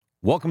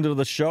Welcome to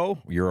the show.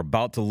 You're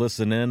about to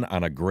listen in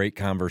on a great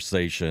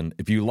conversation.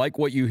 If you like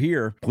what you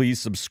hear,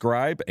 please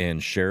subscribe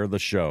and share the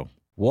show.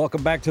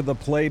 Welcome back to the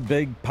Play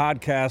Big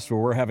podcast, where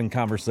we're having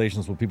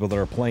conversations with people that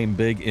are playing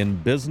big in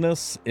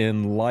business,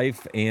 in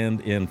life, and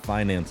in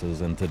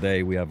finances. And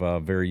today we have a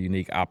very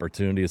unique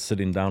opportunity of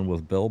sitting down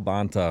with Bill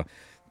Bonta.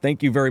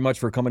 Thank you very much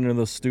for coming into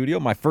the studio.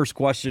 My first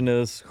question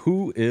is,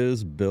 who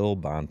is Bill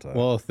Bonta?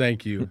 Well,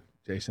 thank you,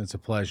 Jason. It's a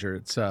pleasure.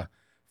 It's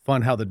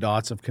fun how the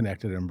dots have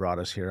connected and brought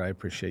us here. I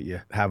appreciate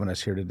you having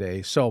us here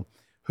today. So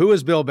who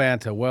is Bill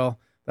Bonta? Well,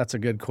 that's a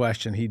good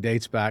question. He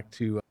dates back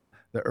to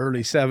the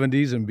early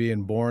 70s and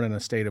being born in the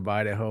state of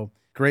Idaho.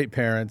 Great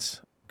parents,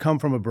 come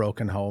from a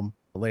broken home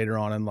later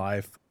on in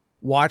life,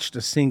 watched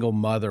a single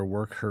mother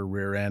work her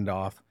rear end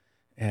off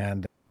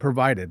and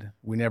provided.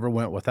 We never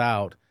went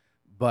without.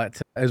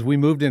 But as we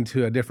moved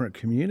into a different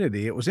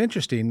community, it was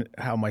interesting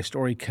how my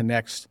story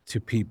connects to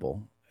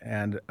people.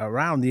 And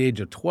around the age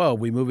of 12,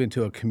 we moved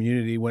into a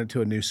community, went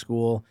to a new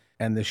school,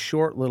 and this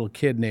short little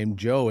kid named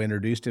Joe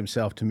introduced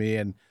himself to me.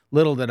 And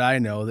little did I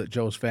know that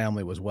Joe's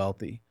family was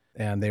wealthy,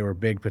 and they were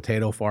big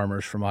potato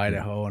farmers from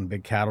Idaho and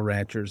big cattle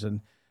ranchers. And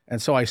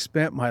so I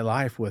spent my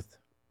life with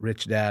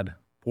rich dad,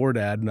 poor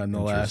dad,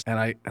 nonetheless. And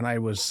I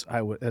was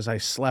as I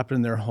slept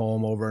in their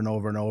home over and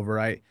over and over,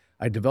 I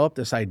developed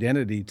this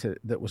identity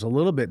that was a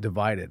little bit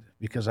divided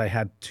because I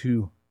had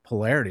two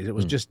polarities. It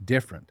was just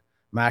different.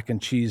 Mac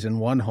and cheese in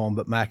one home,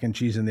 but mac and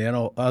cheese in the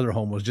other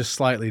home was just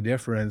slightly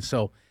different. And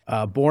so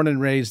born and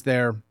raised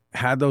there,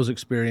 had those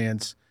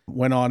experiences,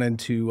 went on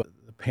into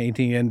the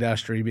painting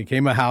industry,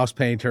 became a house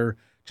painter,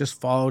 just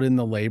followed in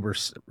the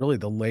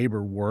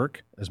labor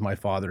work as my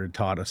father had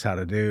taught us how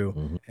to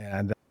do.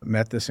 And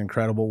met this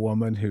incredible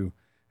woman who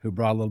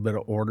brought a little bit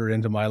of order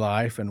into my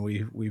life. And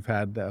we've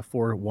had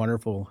 4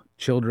 wonderful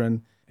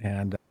children,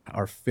 and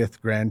our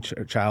 5th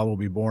grandchild will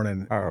be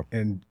born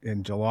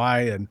in July.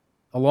 And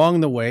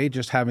along the way,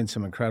 just having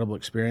some incredible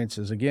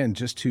experiences, again,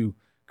 just to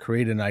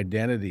create an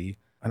identity.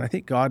 And I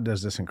think God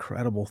does this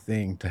incredible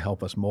thing to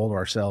help us mold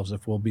ourselves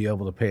if we'll be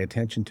able to pay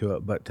attention to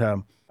it. But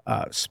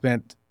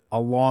spent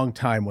a long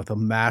time with a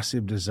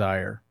massive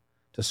desire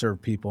to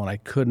serve people. And I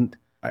couldn't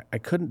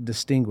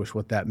distinguish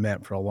what that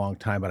meant for a long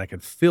time, but I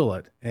could feel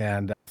it.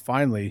 And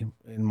finally,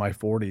 in my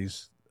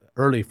 40s,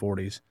 early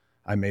 40s,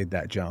 I made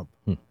that jump.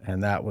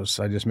 And I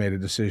just made a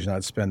decision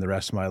I'd spend the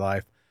rest of my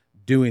life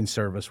doing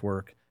service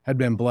work. Had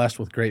been blessed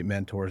with great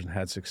mentors and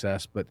had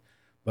success, but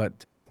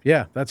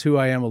yeah, that's who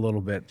I am a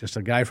little bit. Just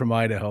a guy from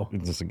Idaho.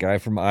 Just a guy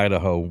from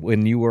Idaho.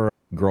 When you were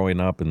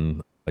growing up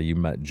and you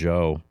met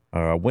Joe,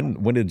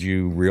 when did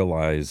you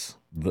realize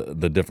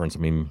the difference? I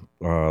mean,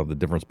 the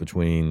difference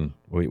between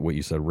what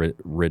you said,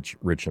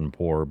 rich and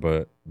poor.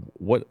 But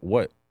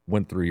what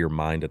went through your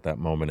mind at that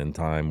moment in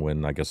time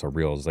when I guess a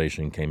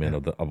realization came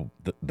in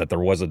that there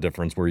was a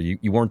difference where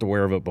you weren't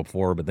aware of it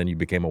before, but then you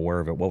became aware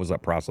of it? What was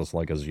that process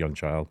like as a young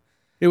child?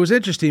 It was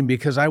interesting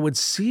because I would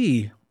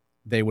see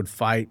they would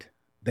fight.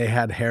 They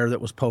had hair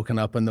that was poking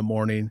up in the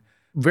morning.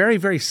 Very,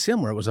 very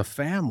similar. It was a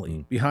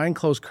family. Behind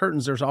closed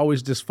curtains, there's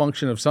always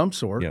dysfunction of some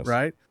sort,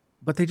 right?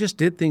 But they just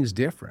did things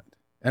different.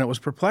 And it was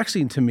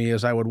perplexing to me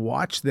as I would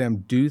watch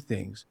them do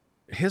things.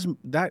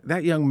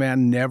 That young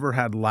man never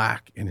had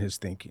lack in his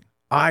thinking.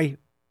 I,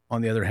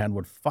 on the other hand,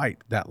 would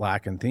fight that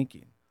lack in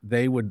thinking.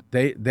 They would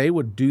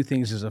do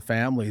things as a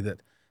family that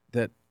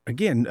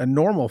again, a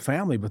normal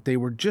family, but they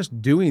were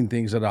just doing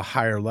things at a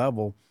higher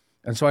level.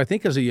 And so I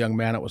think as a young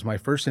man, it was my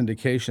first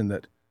indication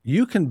that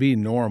you can be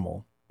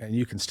normal and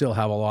you can still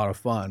have a lot of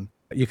fun.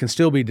 You can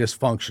still be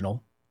dysfunctional,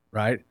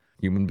 right?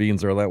 Human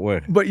beings are that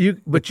way. But you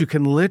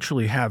can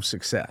literally have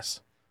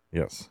success.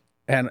 Yes.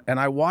 And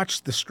I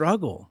watched the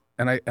struggle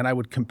and I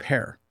would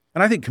compare.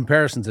 And I think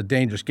comparison's a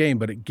dangerous game,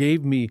 but it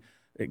gave me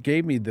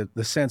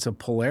the sense of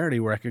polarity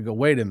where I could go,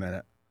 wait a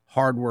minute,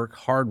 hard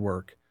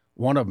work.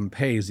 One of them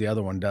pays, the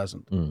other one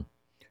doesn't.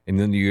 And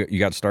then you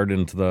got started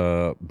into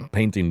the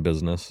painting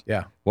business.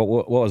 Yeah.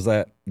 What was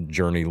that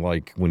journey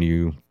like when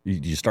you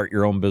start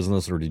your own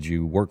business, or did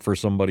you work for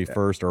somebody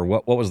first, or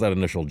what was that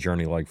initial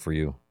journey like for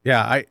you?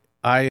 Yeah,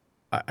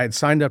 I'd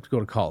signed up to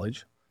go to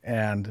college,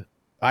 and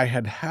I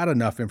had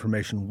enough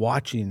information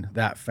watching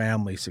that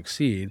family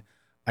succeed.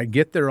 I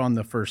get there on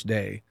the first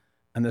day,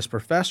 and this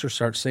professor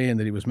starts saying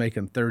that he was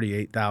making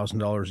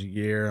 $38,000 a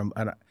year,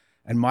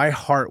 and my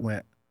heart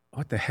went,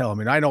 what the hell? I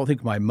mean, I don't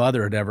think my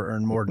mother had ever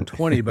earned more than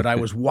 20, but I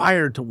was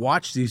wired to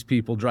watch these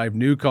people drive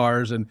new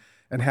cars and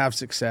have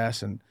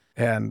success.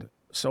 And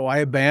so I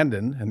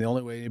abandoned, and the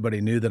only way anybody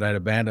knew that I'd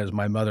abandoned is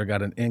my mother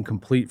got an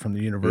incomplete from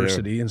the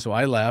university. And so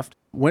I left,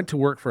 went to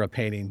work for a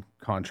painting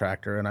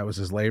contractor, and I was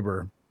his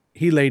laborer.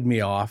 He laid me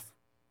off.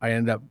 I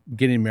ended up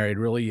getting married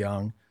really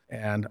young,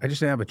 and I just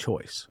didn't have a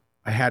choice.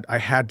 I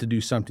had to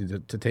do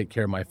something to take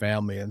care of my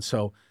family. And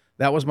so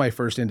that was my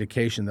first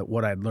indication that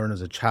what I'd learned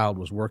as a child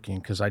was working,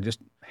 because I just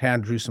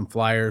hand drew some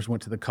flyers,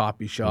 went to the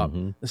copy shop.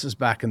 This is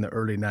back in the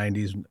early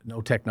 90s,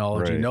 no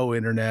technology, no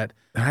internet.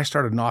 And I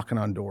started knocking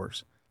on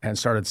doors and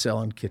started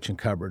selling kitchen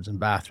cupboards and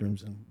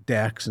bathrooms and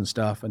decks and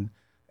stuff. And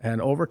And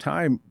over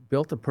time,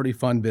 built a pretty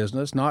fun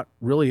business, not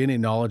really any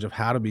knowledge of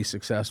how to be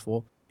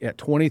successful. At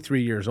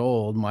 23 years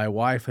old, my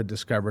wife had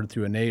discovered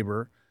through a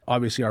neighbor,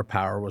 obviously our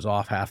power was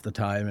off half the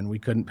time and we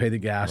couldn't pay the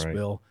gas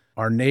bill.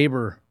 Our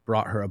neighbor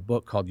brought her a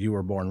book called You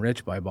Were Born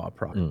Rich by Bob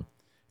Proctor.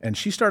 And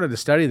she started to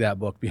study that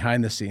book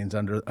behind the scenes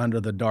under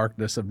the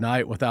darkness of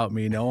night without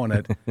me knowing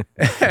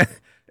it.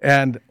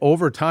 And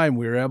over time,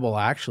 we were able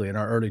actually in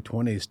our early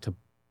 20s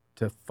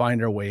to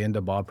find our way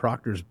into Bob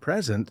Proctor's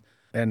present.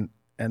 And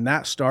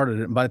that started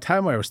it. And by the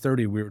time I was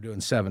 30, we were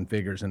doing 7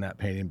 figures in that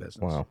painting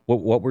business. Wow.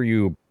 What were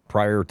you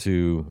prior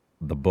to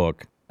the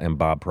book and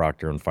Bob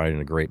Proctor and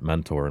finding a great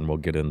mentor? And we'll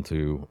get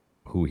into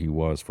who he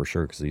was for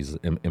sure, because he's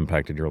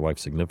impacted your life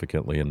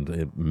significantly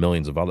and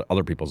millions of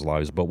other people's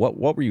lives. But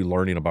what were you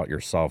learning about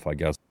yourself, I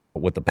guess,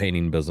 with the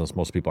painting business?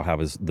 Most people have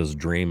this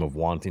dream of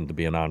wanting to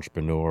be an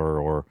entrepreneur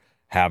or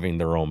having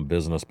their own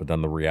business, but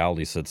then the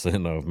reality sits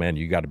in of, man,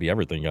 you got to be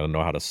everything. You got to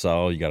know how to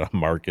sell. You got to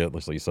market.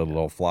 Like you said,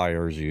 little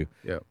flyers. You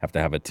have to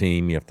have a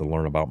team. You have to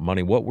learn about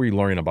money. What were you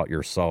learning about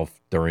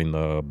yourself during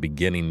the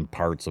beginning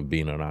parts of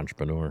being an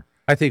entrepreneur?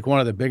 I think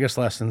one of the biggest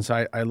lessons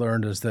I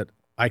learned is that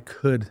I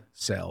could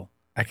sell.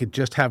 I could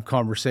just have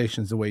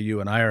conversations the way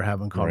you and I are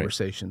having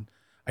conversation.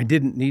 I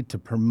didn't need to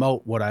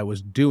promote what I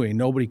was doing.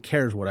 Nobody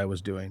cares what I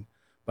was doing,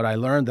 but I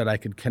learned that I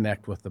could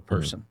connect with the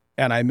person.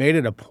 And I made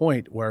it a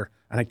point where,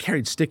 and I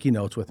carried sticky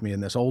notes with me in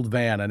this old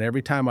van, and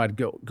every time I'd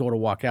go to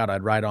walk out,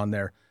 I'd write on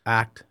there,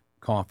 act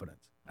confident.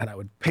 And I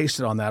would paste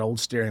it on that old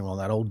steering wheel,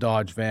 that old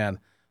Dodge van,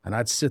 and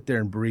I'd sit there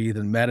and breathe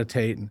and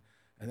meditate.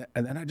 And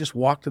then I just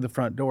walked to the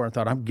front door and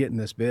thought, I'm getting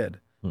this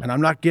bid. And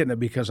I'm not getting it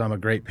because I'm a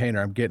great painter.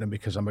 I'm getting it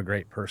because I'm a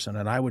great person.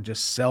 And I would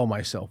just sell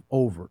myself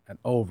over and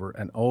over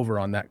and over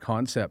on that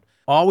concept,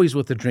 always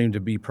with the dream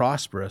to be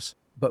prosperous,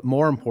 but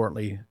more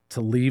importantly,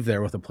 to leave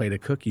there with a plate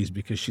of cookies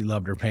because she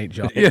loved her paint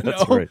job.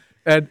 That's right.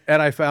 And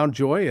I found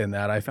joy in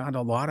that. I found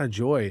a lot of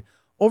joy.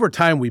 Over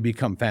time, we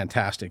become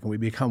fantastic and we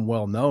become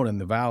well known in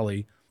the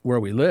valley where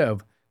we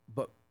live.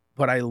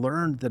 But I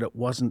learned that I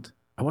wasn't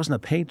a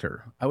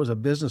painter. I was a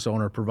business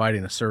owner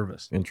providing a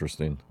service.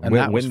 Interesting. And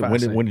that was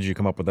fascinating. When did you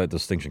come up with that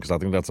distinction? Because I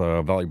think that's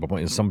a valuable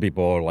point. And some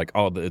people are like,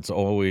 oh, it's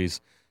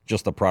always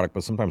just a product,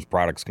 but sometimes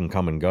products can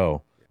come and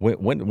go.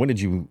 When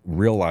did you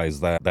realize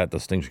that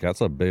distinction?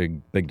 That's a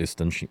big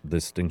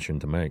distinction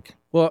to make.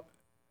 Well,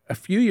 a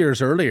few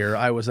years earlier,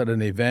 I was at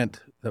an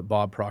event that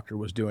Bob Proctor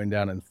was doing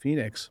down in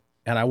Phoenix,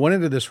 and I went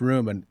into this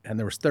room, and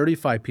there was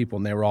 35 people,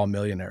 and they were all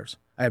millionaires.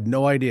 I have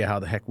no idea how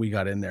the heck we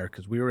got in there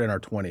because we were in our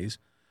 20s.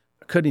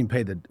 We couldn't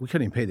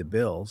even pay the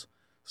bills.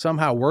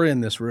 Somehow we're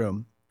in this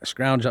room, I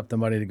scrounge up the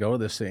money to go to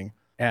this thing,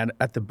 and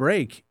at the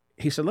break,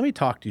 he said, let me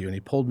talk to you, and he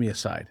pulled me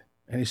aside,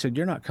 and he said,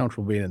 you're not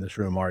comfortable being in this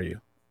room, are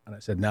you? And I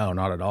said, no,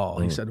 not at all.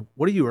 He said,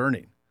 what are you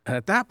earning? And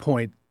at that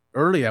point,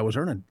 early, I was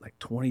earning like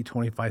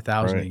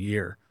 $25,000 a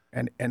year.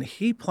 And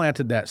he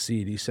planted that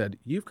seed. He said,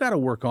 you've got to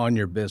work on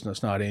your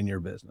business, not in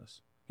your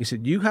business. He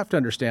said, you have to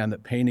understand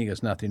that painting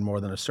is nothing more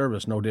than a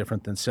service, no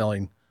different than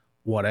selling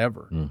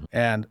whatever.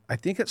 And I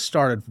think it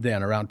started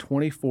then around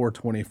 24,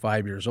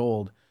 25 years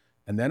old.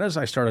 And then as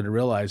I started to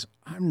realize,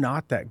 I'm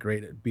not that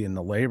great at being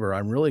the laborer.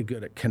 I'm really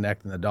good at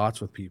connecting the dots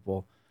with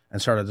people.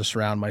 And started to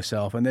surround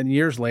myself. And then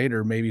years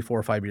later, maybe 4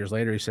 or 5 years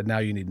later, he said, now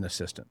you need an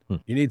assistant.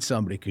 You need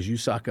somebody because you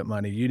suck at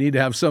money. You need to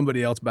have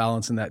somebody else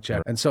balancing that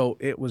check. And so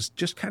it was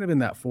just kind of in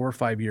that 4 or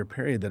 5 year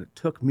period that it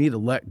took me to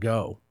let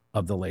go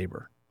of the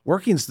labor.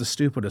 Working's the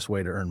stupidest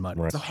way to earn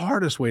money. It's the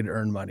hardest way to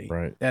earn money.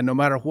 And no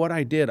matter what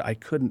I did, I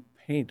couldn't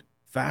paint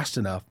fast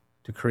enough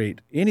to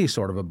create any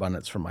sort of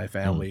abundance for my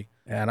family.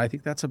 And I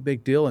think that's a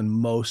big deal in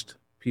most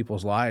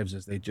people's lives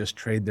is they just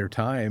trade their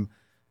time.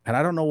 And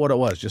I don't know what it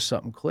was, just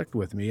something clicked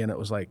with me. And it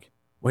was like,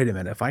 wait a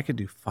minute, if I could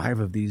do 5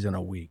 of these in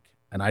a week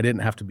and I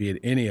didn't have to be at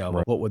any of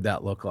them, what would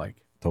that look like?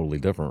 Totally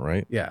different,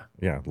 right? Yeah.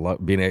 Yeah.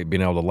 Being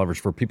able to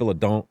leverage. For people that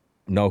don't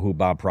know who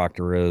Bob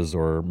Proctor is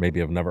or maybe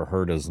have never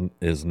heard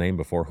his name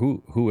before,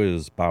 who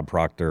is Bob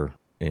Proctor?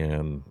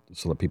 And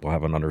so that people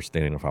have an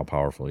understanding of how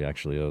powerful he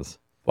actually is.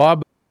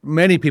 Bob,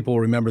 many people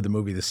remember the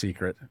movie The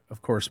Secret.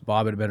 Of course,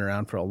 Bob had been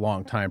around for a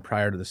long time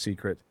prior to The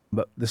Secret.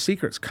 But The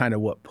Secret's kind of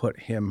what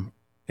put him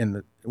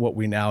in what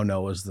we now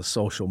know as the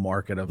social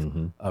market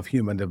of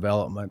human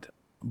development.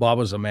 Bob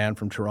was a man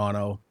from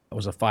Toronto,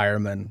 was a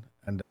fireman,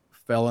 and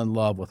fell in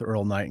love with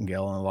Earl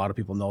Nightingale. And a lot of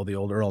people know the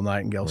old Earl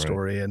Nightingale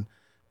story.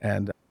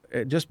 And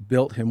it just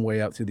built him way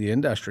up through the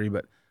industry.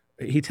 But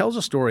he tells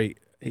a story.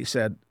 He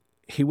said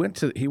he went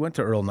to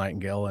Earl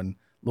Nightingale and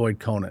Lloyd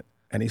Conant,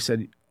 and he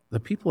said, the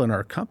people in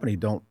our company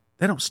don't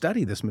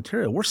study this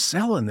material. We're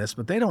selling this,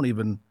 but they're not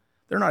even,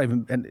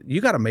 and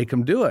you got to make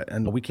them do it.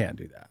 And we can't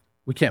do that.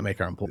 We can't make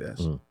our employees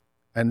do this.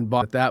 And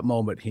Bob, at that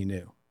moment, he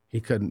knew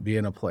he couldn't be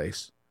in a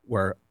place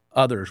where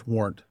others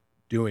weren't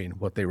doing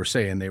what they were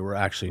saying they were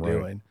actually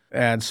doing.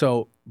 And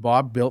so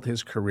Bob built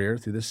his career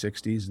through the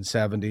 60s and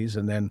 70s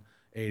and then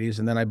 80s.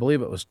 And then I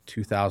believe it was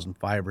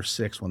 2005 or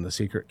 6 when The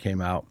Secret came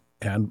out.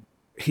 And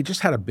he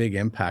just had a big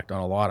impact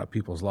on a lot of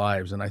people's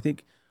lives. And I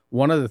think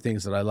one of the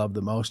things that I love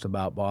the most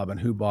about Bob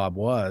and who Bob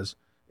was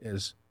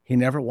is he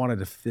never wanted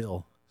to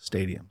fill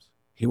stadiums.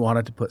 He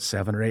wanted to put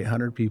 700 or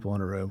 800 people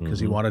in a room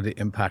because he wanted to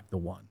impact the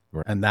one.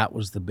 Right. And that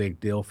was the big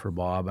deal for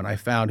Bob. And I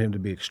found him to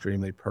be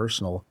extremely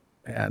personal.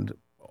 And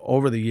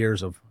over the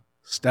years of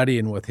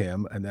studying with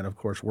him and then, of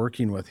course,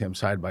 working with him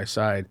side by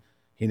side,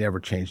 he never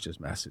changed his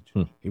message.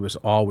 He was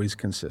always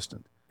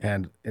consistent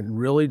and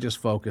really just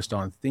focused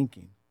on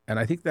thinking. And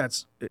I think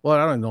that's, well,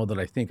 I don't know that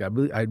I think, I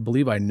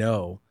believe I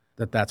know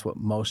that that's what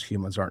most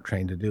humans aren't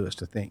trained to do, is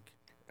to think.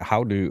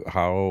 How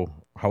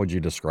would you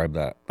describe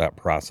that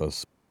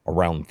process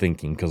around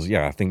thinking? Because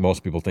I think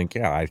most people think,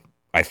 I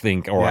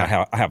think, or I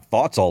have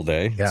thoughts all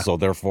day, so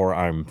therefore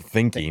I'm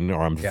thinking,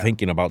 or I'm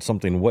thinking about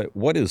something.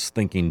 What is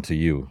thinking to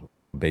you,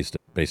 based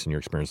on your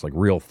experience, like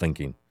real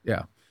thinking?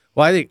 Yeah.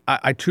 Well, I think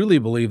I truly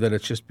believe that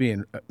it's just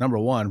being, number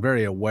one,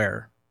 very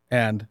aware.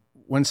 And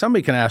when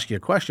somebody can ask you a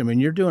question, I mean,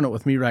 you're doing it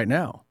with me right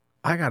now.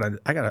 I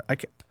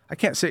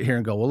can't sit here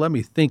and go, well, let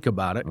me think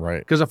about it. Right.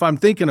 Because if I'm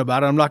thinking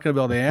about it, I'm not going to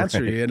be able to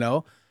answer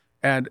you,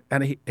 And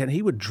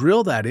he would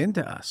drill that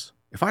into us.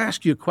 If I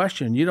ask you a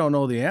question and you don't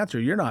know the answer,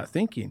 you're not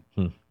thinking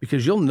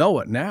because you'll know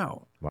it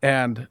now. Wow.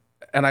 And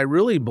I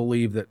really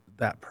believe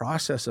that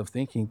process of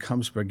thinking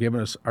comes by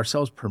giving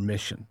ourselves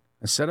permission.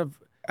 Instead of,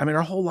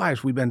 our whole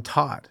lives we've been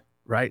taught,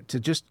 right, to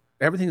just,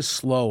 everything's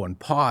slow and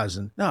pause.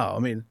 And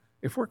no,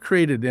 if we're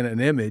created in an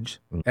image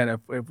and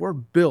if we're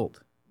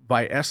built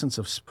by essence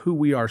of who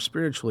we are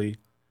spiritually,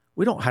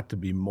 we don't have to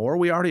be more.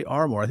 We already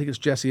are more. I think it's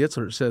Jesse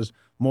Itzler that says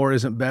more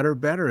isn't better,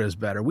 better is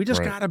better. We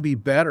just got to be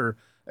better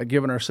at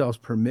giving ourselves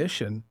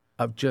permission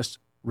of just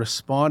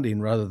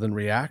responding rather than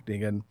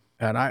reacting. And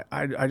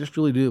I just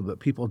really do, but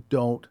people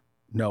don't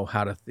know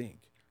how to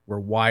think. We're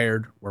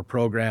wired, we're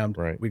programmed,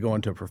 we go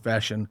into a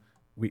profession,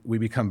 we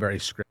become very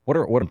scripted. What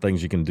are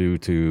things you can do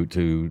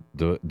to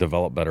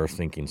develop better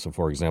thinking? So,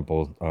 for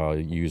example,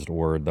 you used a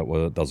word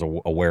that does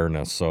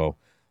awareness. So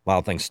a lot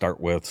of things start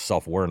with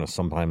self-awareness.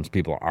 Sometimes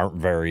people aren't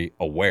very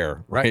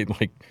aware, right?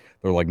 Like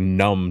they're like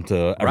numb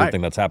to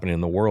everything that's happening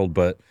in the world.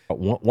 But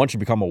once you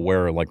become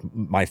aware, like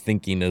my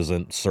thinking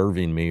isn't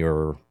serving me,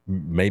 or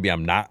maybe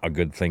I'm not a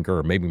good thinker,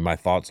 or maybe my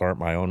thoughts aren't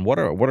my own. What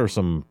are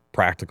some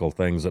practical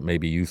things that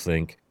maybe you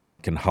think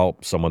can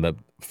help someone that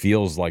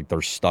feels like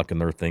they're stuck in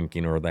their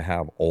thinking, or they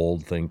have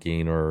old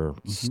thinking or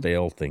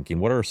stale thinking?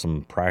 What are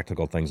some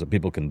practical things that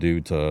people can do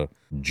to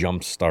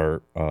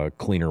jumpstart a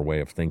cleaner way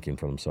of thinking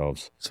for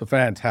themselves? It's a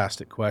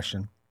fantastic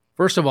question.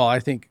 First of all, I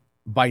think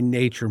by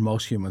nature,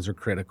 most humans are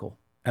critical.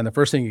 And the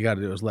first thing you got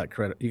to do is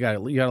you got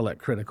to let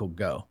critical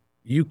go.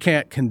 You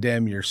can't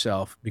condemn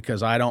yourself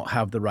because I don't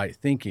have the right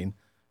thinking.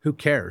 Who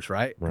cares,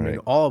 right?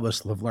 All of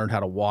us have learned how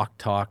to walk,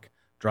 talk,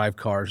 drive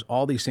cars,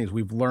 all these things.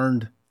 We've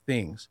learned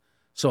things.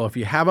 So if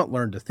you haven't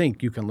learned to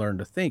think, you can learn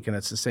to think, and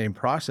it's the same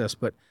process.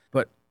 But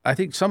I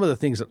think some of the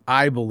things that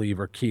I believe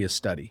are key is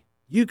study.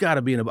 You got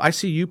to be I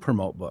see you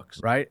promote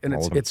books, right? And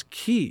it's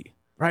key,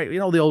 right? The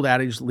old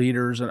adage,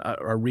 leaders and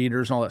or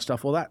readers and all that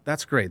stuff. Well,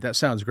 that's great. That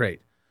sounds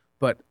great.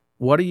 But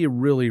what are you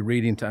really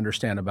reading to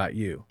understand about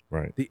you?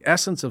 Right. The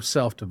essence of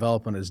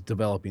self-development is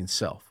developing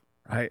self,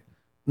 right?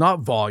 Not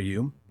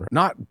volume,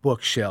 not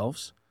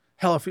bookshelves.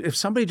 Hell, if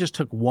somebody just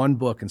took one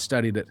book and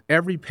studied it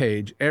every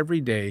page,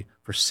 every day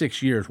for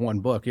 6 years, one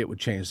book, it would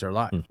change their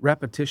life.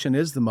 Repetition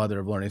is the mother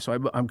of learning.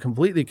 So I'm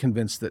completely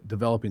convinced that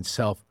developing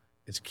self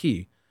is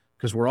key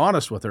because we're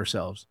honest with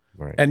ourselves.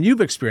 Right. And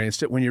you've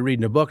experienced it when you're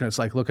reading a book and it's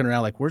like looking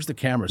around like, where's the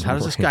cameras? How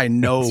does this guy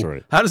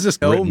know? How does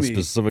this know Written me?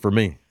 Specific for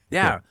me.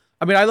 Yeah.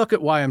 I look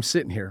at why I'm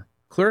sitting here.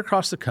 Clear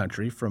across the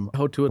country from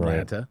Ho to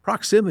Atlanta.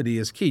 Proximity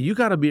is key. You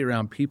got to be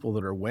around people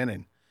that are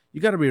winning.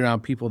 You got to be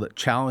around people that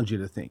challenge you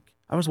to think.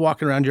 I was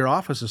walking around your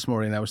office this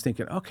morning and I was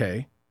thinking,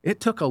 okay, it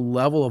took a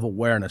level of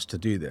awareness to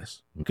do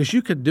this because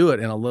you could do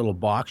it in a little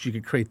box. You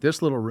could create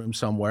this little room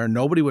somewhere and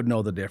nobody would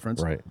know the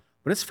difference. Right.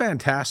 But it's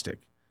fantastic.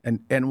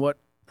 And what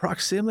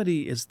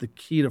proximity is the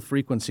key to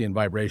frequency and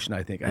vibration,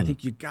 I think. I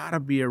think you got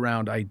to be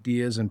around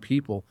ideas and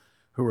people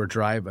who are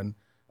driving,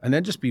 and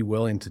then just be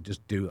willing to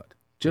just do it.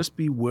 Just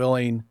be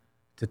willing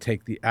to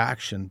take the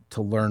action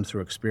to learn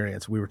through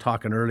experience. We were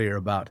talking earlier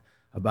about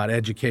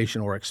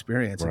education or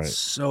experience. It's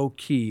so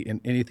key in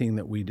anything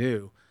that we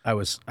do.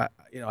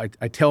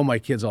 I tell my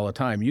kids all the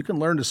time, you can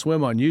learn to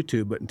swim on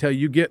YouTube, but until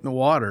you get in the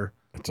water,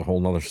 it's a whole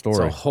nother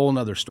story. It's a whole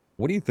nother story.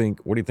 What do you think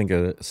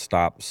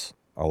stops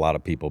a lot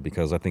of people?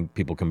 Because I think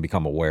people can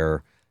become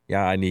aware.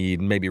 Yeah, I need,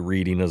 maybe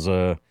reading is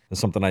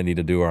something I need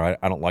to do, or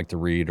I don't like to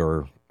read,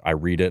 or I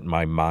read it in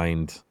my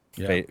mind.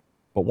 Yeah.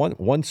 But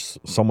once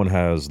someone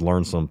has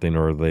learned something,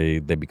 or they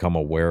become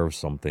aware of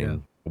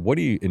something, what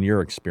do you, in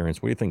your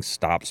experience, what do you think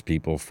stops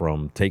people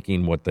from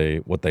taking what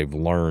they've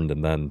learned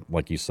and then,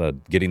 like you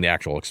said, getting the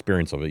actual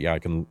experience of it? Yeah, I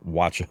can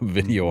watch a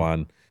video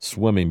on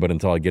swimming, but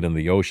until I get in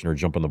the ocean or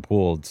jump in the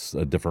pool, it's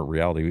a different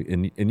reality.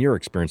 In your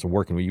experience of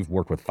working, you've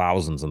worked with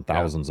thousands and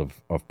thousands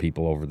of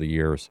people over the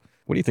years.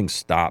 What do you think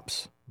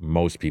stops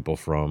most people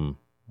from,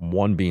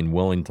 one, being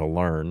willing to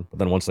learn, but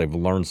then once they've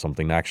learned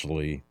something,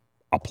 actually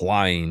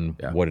applying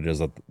what it is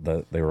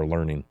that they were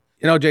learning?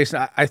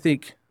 Jason, I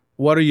think,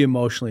 what are you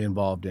emotionally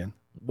involved in?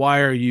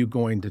 Why are you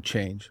going to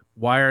change?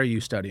 Why are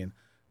you studying?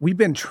 We've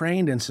been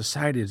trained in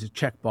society to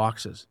check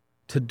boxes,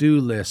 to-do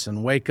lists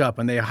and wake up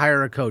and they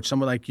hire a coach,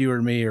 someone like you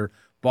or me or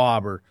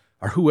Bob or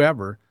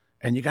whoever,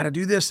 and you got to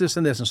do this, this,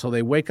 and this. And so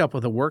they wake up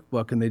with a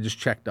workbook and they just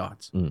check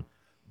dots.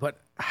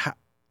 But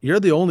you're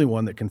the only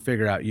one that can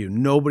figure out you.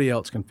 Nobody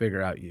else can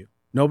figure out you.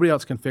 Nobody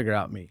else can figure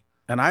out me.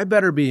 And I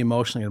better be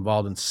emotionally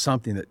involved in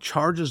something that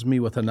charges me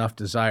with enough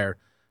desire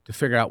to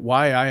figure out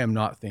why I am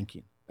not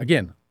thinking.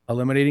 Again,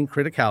 eliminating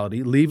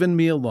criticality, leaving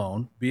me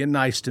alone, being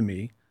nice to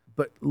me,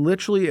 but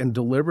literally and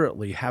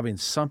deliberately having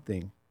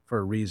something for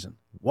a reason.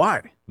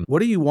 Why?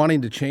 What are you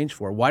wanting to change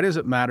for? Why does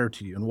it matter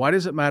to you? And why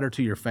does it matter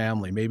to your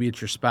family? Maybe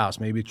it's your spouse,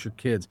 maybe it's your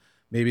kids,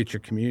 maybe it's your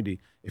community.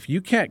 If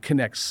you can't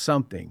connect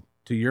something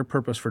to your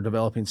purpose for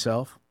developing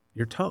self,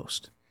 you're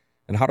toast.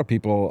 And how do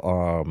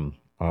people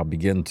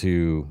begin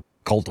to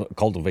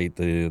cultivate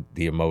the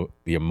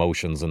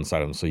emotions inside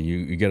them? So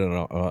you get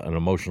an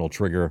emotional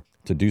trigger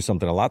to do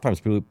something. A lot of times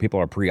people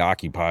are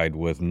preoccupied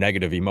with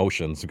negative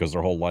emotions because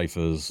their whole life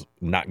is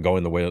not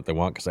going the way that they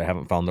want because they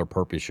haven't found their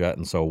purpose yet.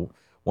 And so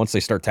once they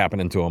start tapping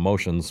into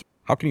emotions,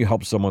 how can you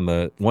help someone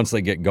that once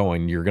they get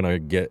going, you're going to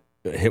get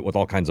hit with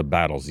all kinds of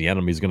battles. The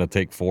enemy's going to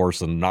take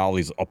force and all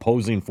these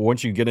opposing. For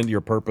once you get into your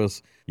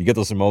purpose, you get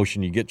this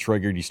emotion, you get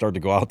triggered, you start to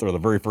go out there. The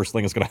very first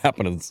thing that's going to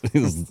happen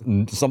is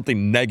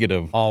something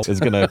negative is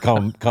going to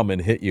come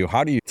and hit you.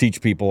 How do you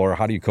teach people or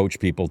how do you coach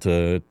people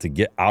to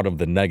get out of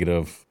the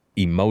negative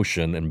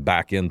emotion and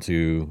back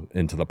into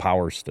the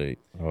power state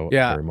of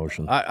their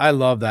emotion? I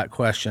love that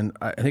question.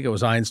 I think it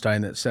was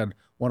Einstein that said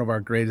one of our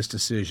greatest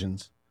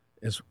decisions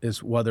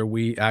is whether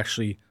we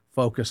actually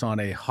focus on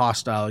a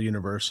hostile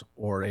universe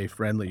or a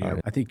friendly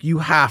universe. I think you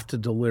have to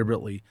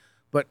deliberately,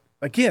 but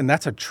again,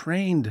 that's a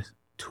trained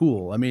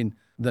tool. I mean,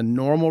 the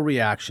normal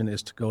reaction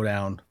is to go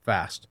down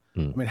fast. I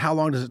mean, how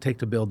long does it take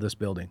to build this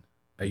building?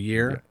 A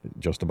year? Yeah,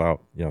 just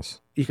about,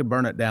 yes. You can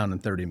burn it down in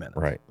 30 minutes.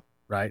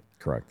 Right?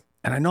 Correct.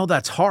 And I know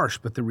that's harsh,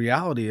 but the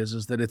reality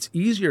is that it's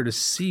easier to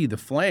see the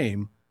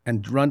flame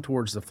and run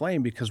towards the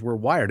flame because we're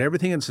wired.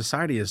 Everything in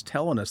society is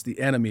telling us the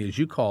enemy, as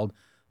you called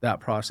that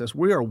process.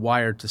 We are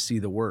wired to see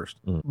the worst.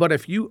 But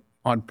if you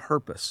on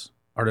purpose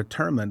are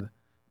determined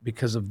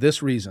because of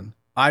this reason,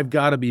 I've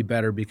got to be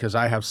better because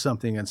I have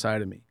something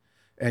inside of me.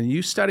 And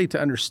you study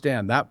to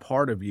understand that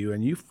part of you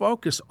and you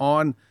focus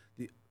on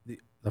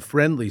the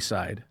friendly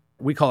side.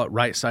 We call it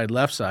right side,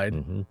 left side.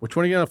 Which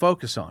one are you going to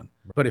focus on?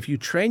 But if you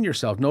train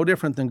yourself, no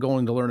different than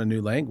going to learn a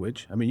new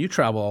language. I mean, you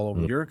travel all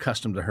over. You're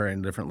accustomed to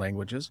hearing different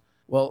languages.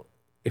 Well,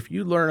 if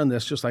you learn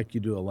this just like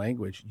you do a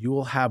language, you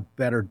will have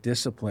better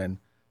discipline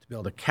to be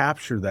able to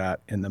capture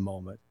that in the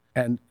moment.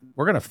 And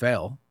we're going to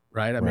fail,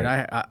 right? I mean,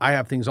 I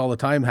have things all the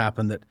time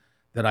happen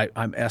that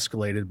I'm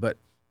escalated. But,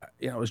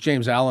 it was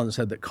James Allen that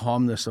said that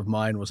calmness of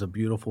mind was a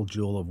beautiful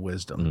jewel of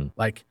wisdom.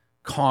 Like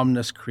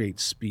calmness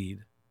creates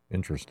speed.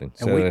 Interesting.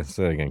 Say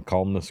that again.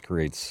 Calmness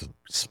creates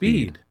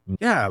speed.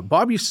 Yeah.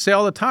 Bob used to say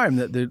all the time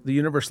that the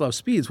universe loves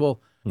speeds.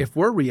 Well, if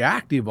we're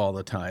reactive all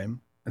the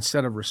time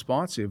instead of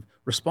responsive,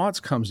 response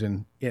comes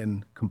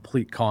in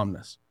complete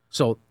calmness.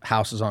 So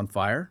house is on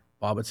fire.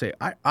 Bob would say,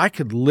 I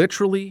could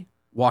literally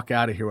walk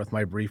out of here with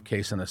my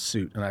briefcase and a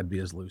suit and I'd be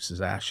as loose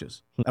as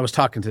ashes. I was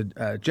talking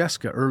to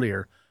Jessica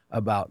earlier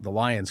about the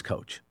Lions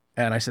coach.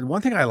 And I said,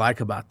 one thing I like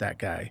about that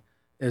guy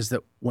is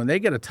that when they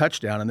get a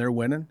touchdown and they're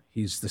winning,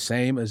 he's the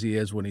same as he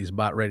is when he's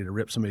about ready to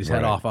rip somebody's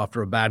head off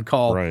after a bad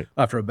call.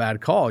 That's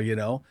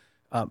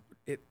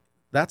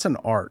an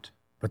art,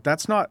 but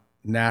that's not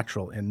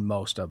natural in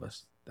most of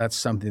us. That's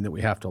something that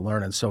we have to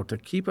learn. And so to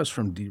keep us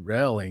from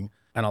derailing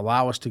and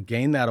allow us to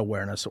gain that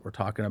awareness that we're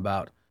talking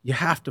about, you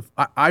have to,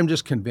 I'm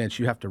just convinced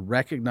you have to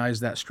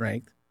recognize that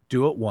strength,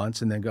 do it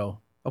once, and then go,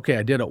 okay,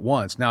 I did it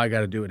once. Now I got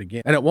to do it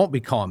again. And it won't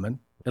be common.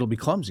 It'll be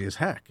clumsy as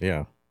heck.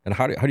 Yeah. And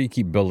how do you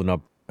keep building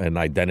up an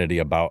identity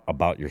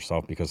about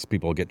yourself? Because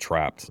people get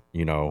trapped,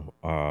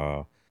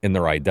 in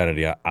their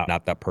identity. I'm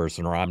not that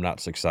person, or I'm not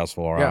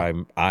successful, or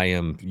I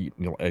am,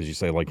 as you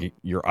say, like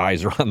your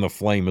eyes are on the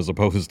flame as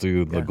opposed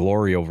to the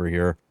glory over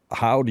here.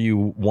 How do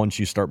you, once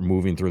you start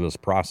moving through this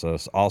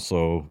process,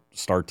 also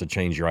start to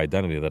change your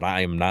identity that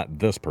I am not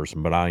this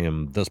person, but I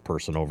am this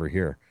person over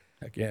here?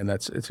 Again,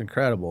 it's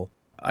incredible.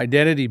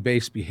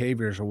 Identity-based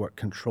behaviors are what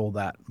control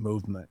that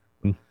movement.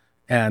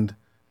 And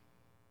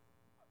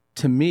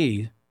to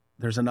me,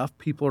 there's enough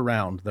people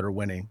around that are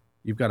winning.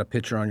 You've got a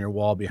picture on your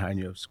wall behind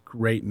you of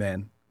great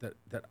men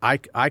that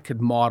I could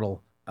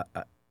model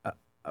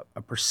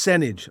a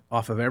percentage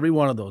off of every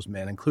one of those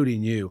men,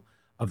 including you,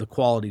 of the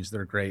qualities that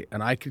are great.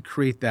 And I could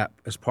create that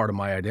as part of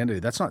my identity.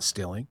 That's not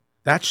stealing.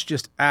 That's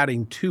just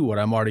adding to what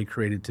I'm already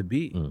created to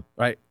be,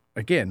 right?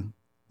 Again,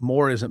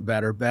 more isn't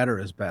better. Better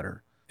is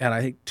better. And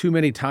I think too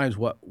many times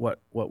what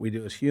we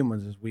do as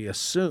humans is we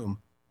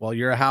assume, well,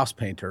 you're a house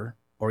painter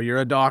or you're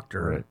a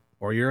doctor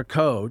or you're a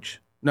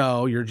coach.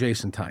 No, you're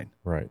Jason Tyne.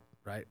 Right.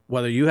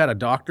 Whether you had a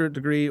doctorate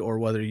degree or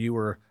whether you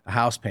were a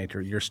house painter,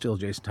 you're still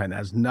Jason Tyne. That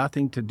has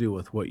nothing to do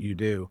with what you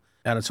do.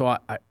 And so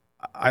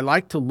I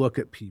like to look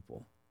at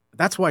people.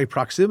 That's why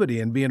proximity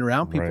and being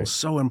around people is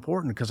so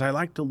important, because I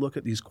like to look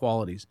at these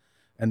qualities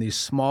and these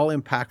small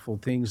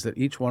impactful things that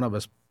each one of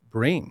us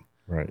bring.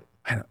 Right.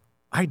 And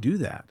I do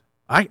that.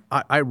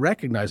 I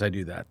recognize I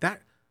do that.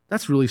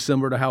 That's really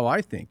similar to how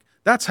I think.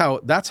 That's how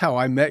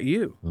I met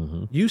you.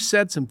 Mm-hmm. You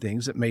said some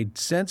things that made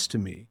sense to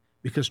me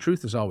because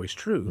truth is always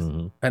truth.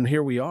 Mm-hmm. And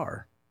here we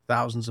are,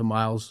 thousands of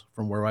miles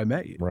from where I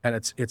met you. Right. And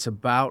it's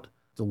about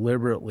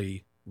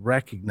deliberately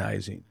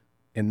recognizing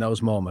in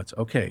those moments,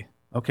 okay,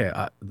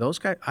 those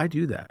guys, I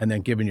do that, and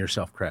then giving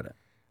yourself credit.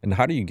 And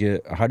how do you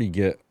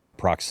get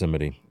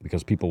proximity?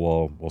 Because people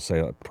will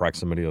say that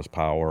proximity is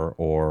power.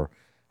 Or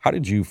how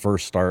did you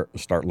first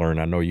start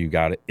learning? I know you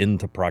got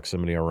into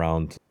proximity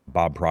around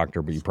Bob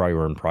Proctor, but you probably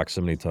were in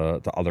proximity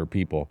to other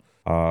people.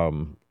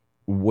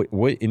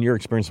 What in your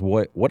experience,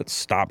 what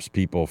stops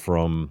people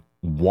from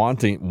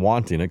wanting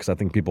it? Because I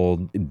think people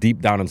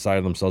deep down inside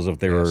of themselves, if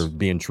they were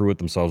being true with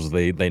themselves,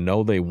 they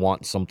know they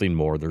want something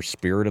more. Their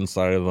spirit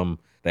inside of them,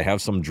 they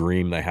have some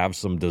dream, they have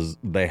some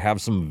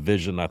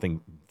vision. I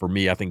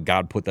think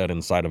God put that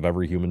inside of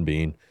every human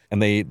being,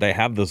 and they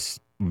have this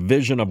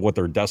vision of what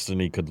their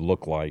destiny could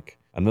look like.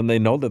 And then they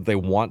know that they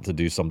want to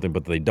do something,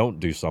 but they don't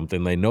do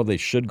something. They know they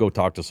should go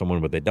talk to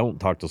someone, but they don't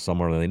talk to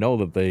someone, and they know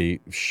that they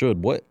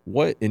should.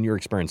 What in your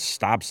experience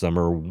stops them,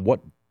 or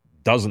what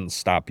doesn't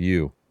stop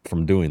you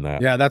from doing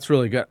that? Yeah, that's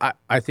really good.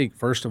 I think,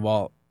 first of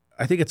all,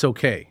 I think it's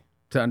okay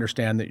to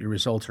understand that your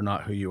results are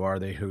not who you are,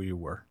 they're who you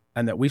were.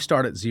 And that we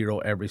start at zero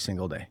every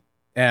single day.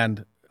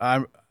 And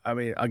I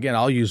mean, again,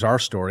 I'll use our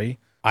story.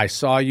 I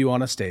saw you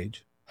on a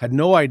stage, had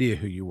no idea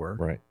who you were.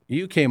 Right.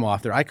 You came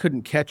off there. I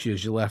couldn't catch you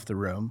as you left the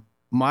room.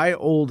 My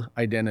old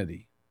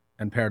identity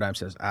and paradigm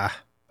says,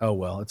 oh,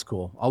 well, it's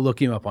cool. I'll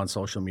look him up on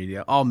social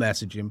media. I'll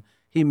message him.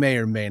 He may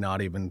or may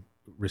not even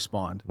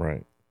respond.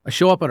 Right. I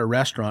show up at a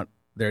restaurant.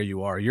 There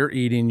you are. You're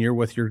eating. You're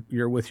with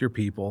your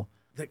people.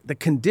 The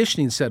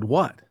conditioning said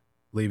what?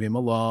 Leave him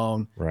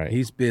alone. Right.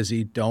 He's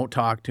busy. Don't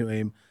talk to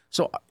him.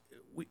 So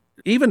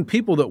even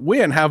people that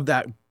win have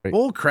that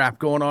bull crap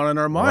going on in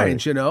our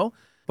minds, you know.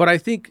 But I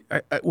think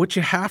what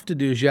you have to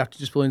do is you have to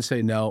just be willing to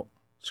say, no,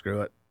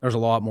 screw it. There's a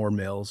lot more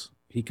meals.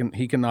 He can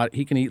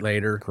eat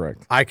later.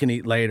 Correct. I can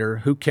eat later.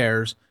 Who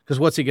cares? Because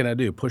what's he going to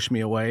do? Push me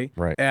away?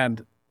 Right.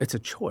 And it's a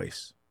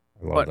choice.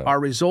 But our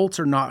results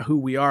are not who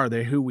we are.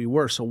 They're who we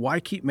were. So why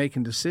keep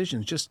making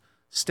decisions? Just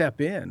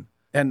step in.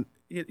 And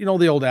you know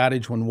the old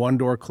adage, when one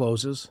door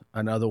closes,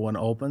 another one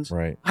opens?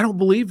 Right. I don't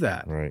believe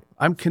that. Right.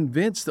 I'm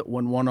convinced that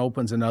when one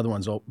opens, another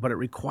one's open, but it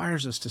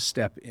requires us to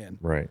step in.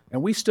 Right.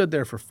 And we stood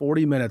there for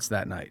 40 minutes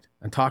that night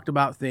and talked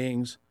about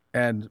things,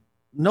 and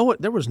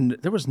there was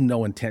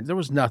no intent. There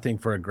was nothing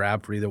for a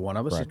grab for either one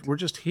of us. Right. We're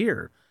just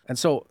here. And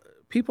so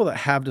people that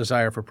have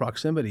desire for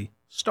proximity,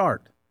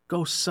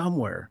 go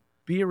somewhere,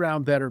 be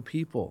around better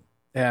people.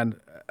 And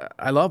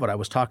I love it. I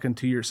was talking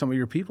to some of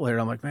your people here,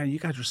 and I'm like, man, you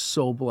guys are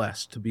so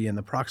blessed to be in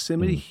the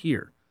proximity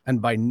here.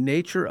 And by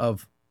nature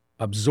of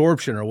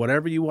absorption, or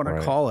whatever you want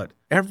to call it,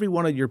 every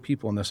one of your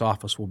people in this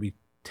office will be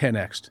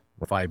 10x'd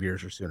 5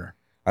 years or sooner.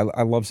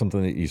 I love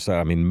something that you said.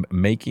 I mean,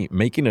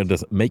 making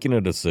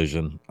a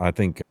decision, I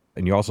think,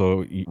 and you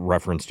also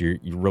referenced you're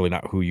really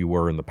not who you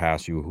were in the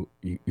past. You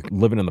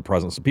living in the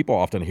present. So people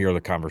often hear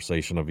the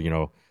conversation of,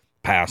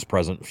 past,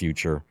 present,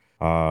 future.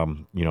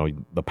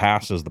 The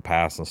past is the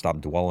past, and stop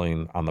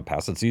dwelling on the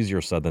past. It's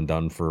easier said than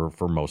done for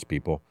most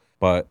people.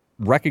 But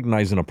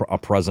recognizing a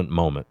present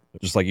moment,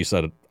 just like you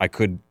said, I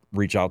could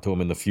reach out to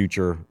him in the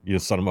future. You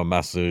send him a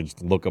message,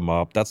 look him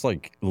up. That's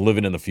like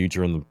living in the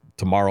future, and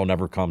tomorrow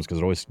never comes because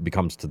it always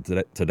becomes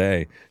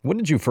today. When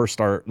did you first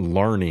start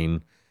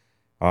learning,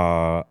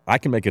 I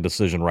can make a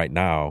decision right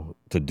now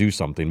to do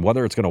something,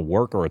 whether it's going to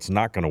work or it's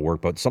not going to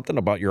work, but something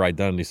about your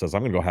identity says,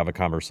 I'm going to go have a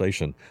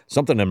conversation.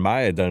 Something in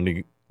my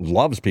identity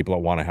loves people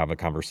that want to have a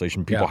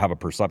conversation. People have a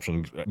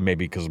perception,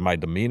 maybe because of my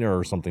demeanor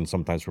or something.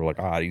 Sometimes we're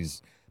like,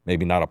 he's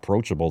maybe not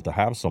approachable to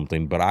have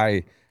something, but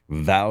I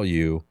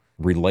value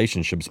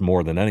relationships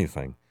more than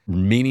anything.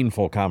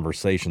 Meaningful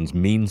conversations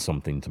mean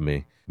something to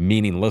me.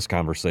 Meaningless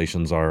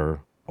conversations are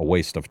a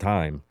waste of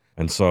time.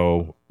 And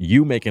so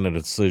you making a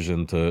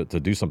decision to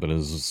do something,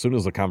 as soon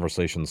as the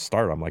conversations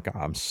start, I'm like,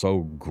 I'm so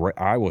great.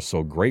 I was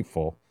so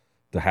grateful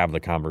to have the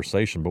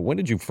conversation. But when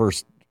did you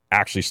first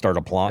actually start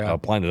applying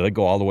it? Did it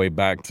go all the way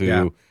back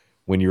to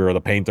when you were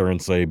the painter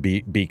and say,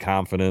 be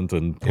confident,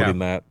 and putting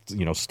that,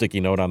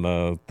 sticky note on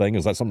the thing?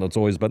 Is that something that's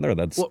always been there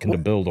that's going to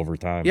build over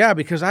time? Yeah,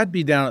 because I'd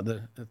be down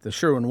at the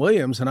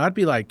Sherwin-Williams, and I'd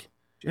be like,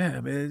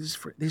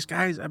 these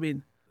guys,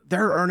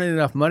 they're earning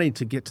enough money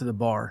to get to the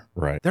bar.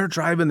 Right. They're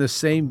driving the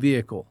same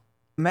vehicle.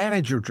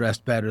 Manager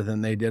dressed better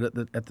than they did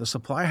at the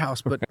supply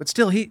house, but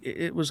still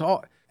it was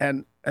all.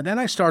 And then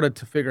I started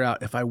to figure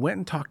out, if I went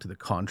and talked to the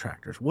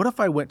contractors, what if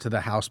I went to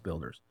the house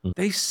builders?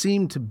 They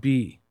seemed to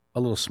be a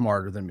little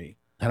smarter than me.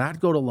 And I'd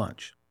go to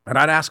lunch and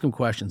I'd ask them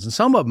questions, and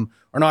some of them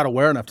are not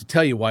aware enough to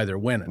tell you why they're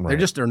winning.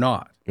 Right. They're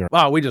not. Yeah.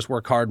 Wow, we just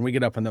work hard and we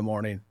get up in the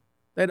morning.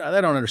 They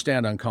don't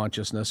understand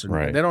unconsciousness, and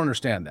they don't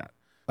understand that.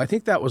 I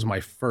think that was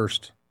my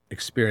first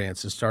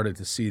experience, and started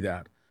to see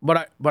that.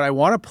 But I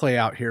want to play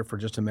out here for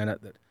just a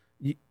minute that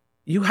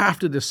you have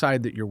to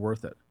decide that you're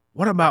worth it.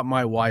 What about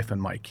my wife and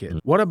my kids?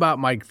 What about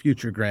my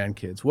future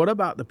grandkids? What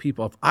about the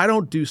people? If I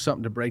don't do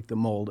something to break the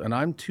mold, and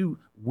I'm too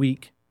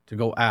weak to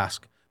go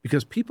ask,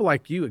 because people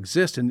like you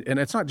exist. And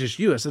it's not just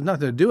you. It has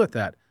nothing to do with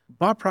that.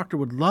 Bob Proctor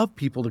would love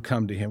people to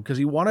come to him because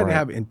he wanted to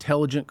have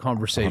intelligent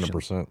conversations.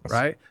 100%.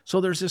 Right?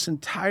 So there's this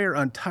entire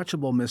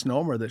untouchable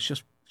misnomer that's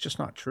just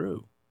not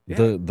true. Yeah.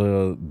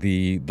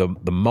 The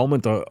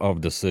moment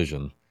of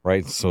decision,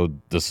 right? So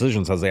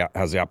decisions has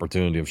the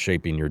opportunity of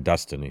shaping your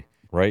destiny,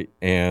 right?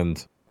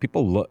 And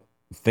people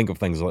think of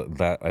things like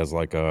that as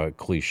like a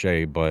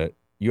cliche, but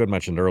you had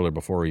mentioned earlier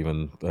before we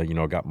even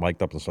got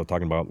mic'd up and started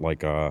talking about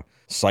like a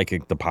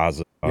psychic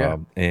deposit.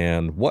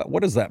 And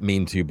what does that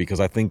mean to you? Because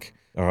I think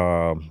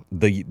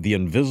the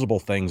invisible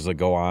things that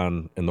go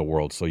on in the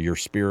world, so your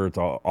spirit,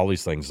 all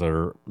these things that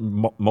are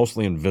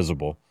mostly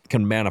invisible,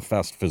 can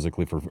manifest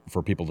physically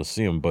for people to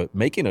see them. But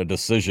making a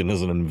decision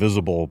is an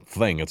invisible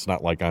thing. It's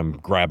not like I'm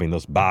grabbing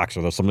this box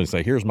or there's somebody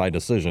say, here's my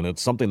decision.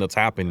 It's something that's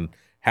happening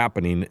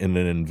in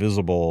an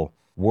invisible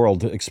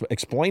world.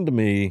 Explain to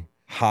me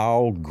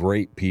how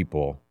great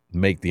people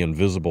make the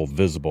invisible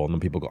visible, and then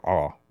people go,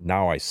 oh,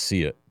 now I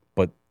see it.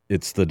 But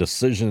it's the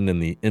decision in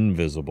the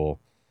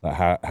invisible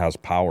that has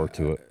power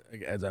to it.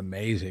 It's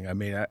amazing. I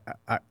mean,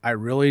 I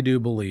really do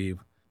believe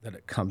that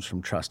it comes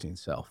from trusting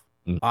self.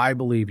 I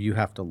believe you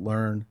have to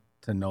learn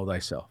to know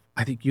thyself.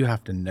 I think you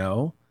have to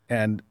know,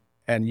 and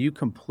you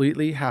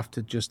completely have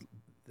to just,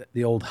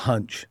 the old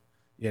hunch,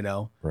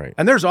 Right.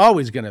 And there's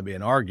always going to be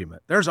an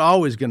argument. There's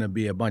always going to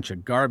be a bunch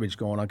of garbage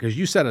going on, because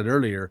you said it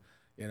earlier,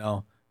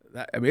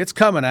 it's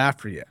coming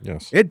after you.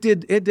 Yes. It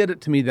did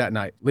it to me that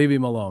night. Leave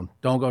him alone.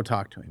 Don't go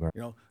talk to him.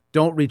 Right.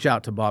 Don't reach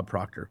out to Bob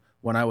Proctor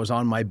when I was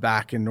on my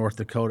back in North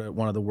Dakota at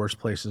one of the worst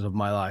places of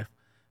my life.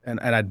 And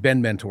I'd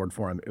been mentored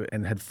for him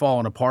and had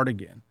fallen apart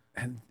again.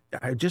 And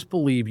I just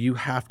believe you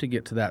have to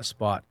get to that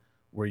spot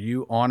where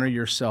you honor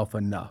yourself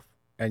enough,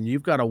 and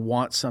you've got to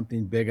want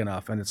something big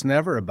enough. And it's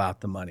never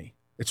about the money.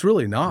 It's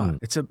really not.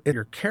 It's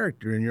your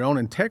character and your own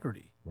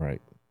integrity.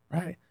 Right.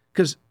 Right.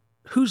 Because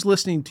who's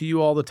listening to you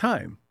all the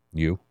time?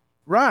 You.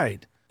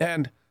 Right.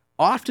 And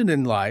often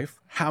in life,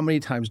 how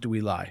many times do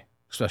we lie,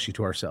 especially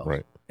to ourselves?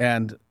 Right.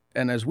 And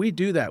as we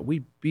do that, we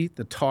beat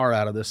the tar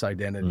out of this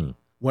identity.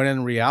 When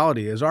in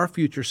reality, is our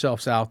future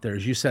self's out there,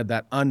 as you said,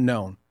 that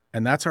unknown.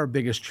 And that's our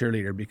biggest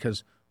cheerleader,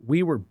 because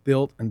we were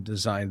built and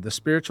designed. The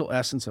spiritual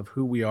essence of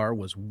who we are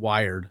was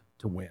wired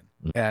to win.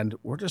 And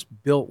we're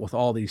just built with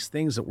all these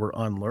things that we're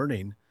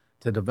unlearning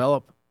to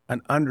develop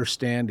an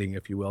understanding,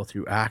 if you will,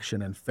 through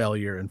action and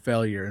failure and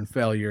failure and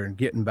failure and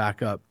getting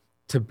back up,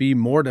 to be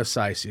more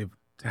decisive,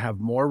 to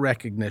have more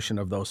recognition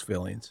of those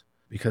feelings.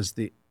 Because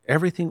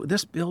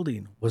this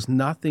building was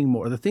nothing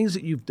more. The things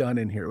that you've done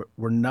in here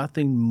were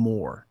nothing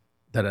more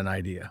than an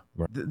idea.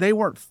 Right. They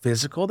weren't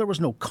physical. There was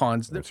no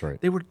cons. That's right.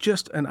 They were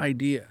just an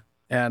idea.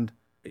 And,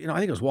 I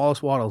think it was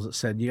Wallace Wattles that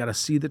said, you got to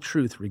see the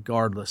truth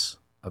regardless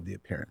of the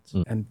appearance.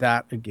 And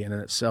that, again, in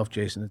itself,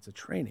 Jason, it's a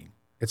training.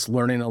 It's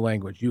learning a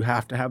language. You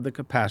have to have the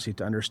capacity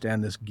to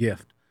understand this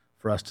gift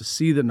for us to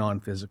see the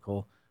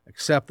non-physical,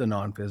 accept the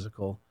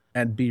non-physical,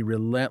 and be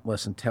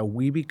relentless until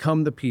we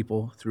become the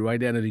people through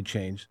identity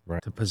change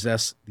to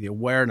possess the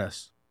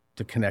awareness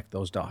to connect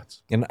those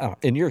dots. And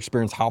in your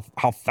experience, how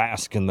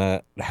fast can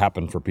that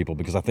happen for people?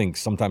 Because I think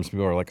sometimes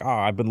people are like,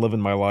 I've been living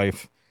my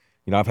life.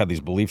 I've had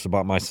these beliefs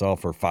about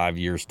myself for 5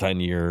 years, 10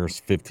 years,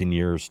 15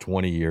 years,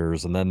 20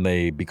 years. And then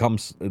they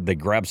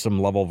grab some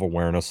level of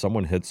awareness.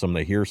 Someone hits them,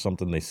 they hear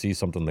something, they see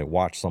something, they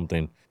watch something.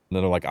 And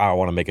then they're like, I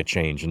want to make a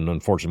change. And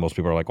unfortunately, most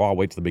people are like, I'll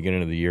wait to the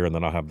beginning of the year and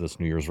then I'll have this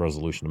New Year's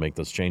resolution to make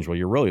this change. Well,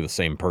 you're really the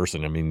same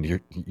person. I mean,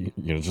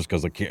 you're just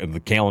because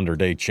the calendar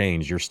day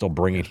changed, you're still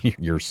bringing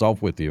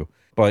yourself with you.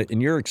 But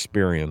in your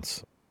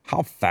experience,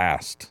 how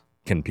fast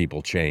can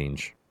people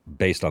change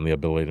based on the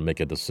ability to make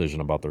a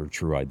decision about their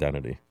true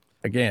identity?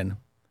 Again,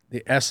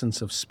 the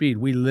essence of speed.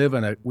 We live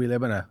in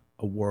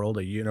a world,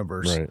 a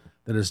universe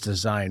that is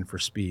designed for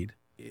speed.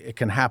 It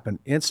can happen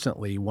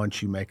instantly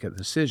once you make a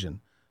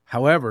decision.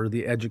 However,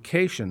 the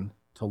education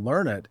to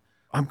learn it,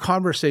 I'm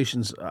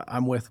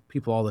with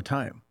people all the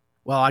time.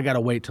 Well, I got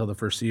to wait till the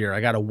first year.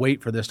 I got to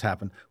wait for this to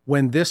happen.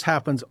 When this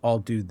happens, I'll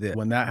do this.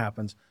 When that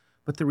happens.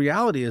 But the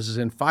reality is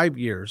in 5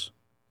 years,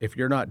 if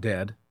you're not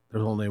dead,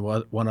 there's only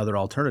one other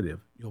alternative.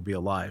 You'll be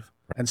alive.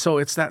 And so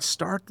it's that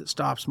start that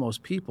stops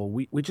most people.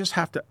 We just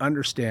have to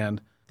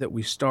understand that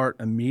we start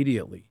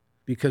immediately,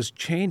 because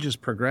change is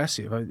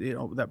progressive.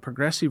 That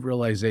progressive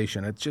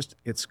realization,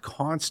 it's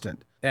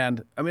constant.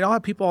 And I mean, I'll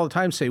have people all the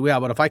time say, well,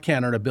 but if I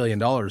can't earn $1 billion,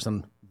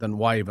 then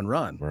why even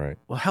run? Right.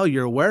 Well, hell,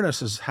 your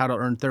awareness is how to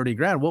earn 30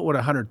 grand. What would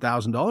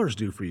 $100,000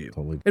 do for you?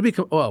 Totally. It'd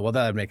become,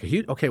 that'd make a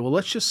huge, okay, well,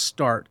 let's just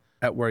start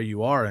at where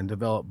you are and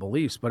develop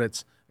beliefs. But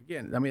it's,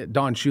 again, I mean,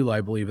 Don Shula,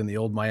 I believe, in the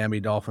old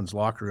Miami Dolphins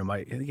locker room,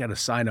 he had a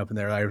sign up in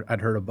there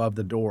I'd heard above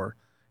the door.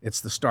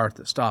 It's the start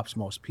that stops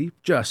most people.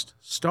 Just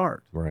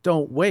start. Right.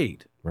 Don't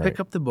wait. Right.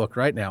 Pick up the book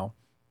right now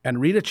and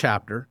read a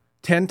chapter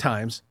 10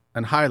 times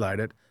and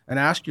highlight it and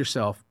ask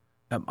yourself,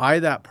 am I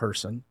that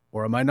person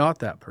or am I not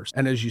that person?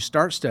 And as you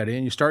start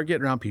studying, you start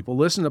getting around people,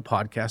 listen to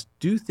podcasts,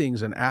 do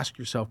things and ask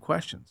yourself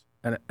questions.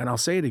 And I'll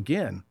say it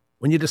again,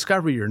 when you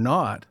discover you're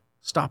not,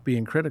 stop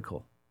being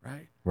critical,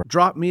 right? Right.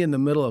 Drop me in the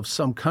middle of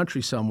some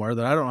country somewhere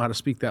that I don't know how to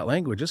speak that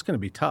language. It's going to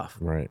be tough.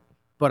 Right.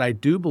 But I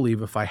do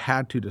believe if I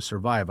had to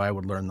survive, I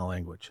would learn the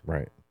language.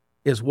 Right.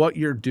 Is what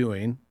you're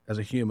doing as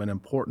a human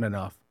important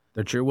enough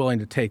that you're willing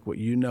to take what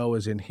you know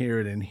is in here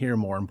and in here,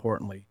 more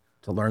importantly,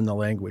 to learn the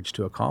language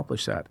to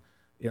accomplish that?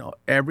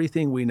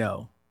 Everything we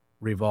know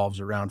revolves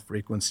around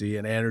frequency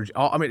and energy.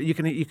 I mean,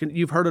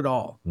 you've heard it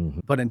all,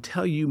 but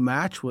until you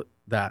match with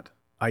that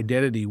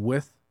identity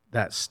with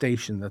that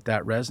station that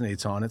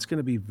resonates on, it's going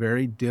to be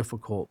very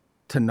difficult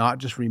to not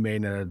just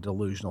remain in a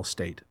delusional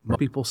state. Most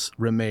people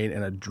remain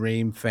in a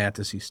dream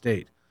fantasy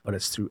state, but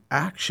it's through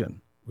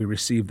action we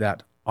receive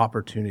that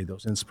opportunity,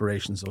 those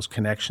inspirations, those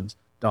connections,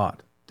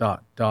 dot,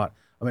 dot, dot.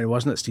 I mean,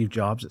 wasn't it Steve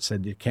Jobs that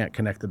said you can't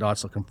connect the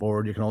dots looking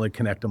forward, you can only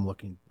connect them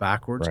looking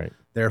backwards. Right.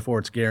 Therefore,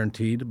 it's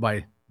guaranteed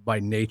by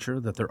nature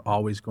that they're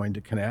always going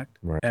to connect.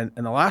 Right. And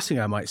the last thing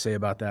I might say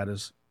about that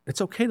is it's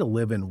okay to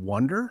live in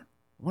wonder.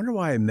 I wonder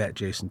why I met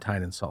Jason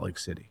Tyne in Salt Lake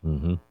City.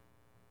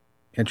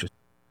 Interesting.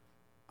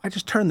 I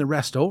just turn the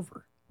rest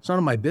over. It's none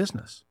of my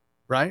business,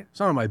 right? It's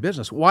none of my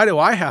business. Why do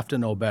I have to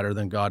know better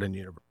than God and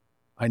universe?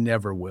 I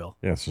never will.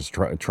 Yeah, it's just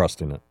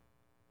trusting it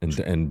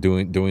and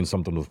doing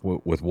something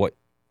with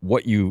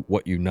what you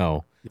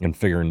know and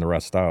figuring the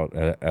rest out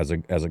as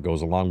it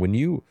goes along.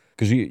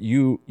 Because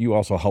you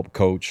also help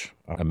coach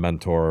and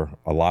mentor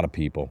a lot of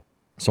people.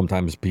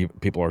 Sometimes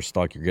people are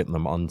stuck. You're getting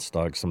them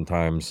unstuck.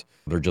 Sometimes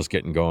they're just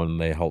getting going.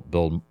 And they help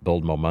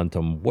build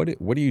momentum. What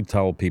do you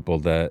tell people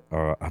that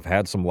have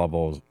had some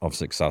level of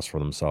success for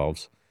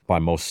themselves? By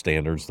most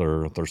standards,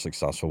 they're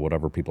successful.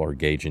 Whatever people are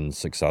gauging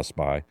success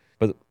by,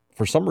 but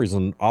for some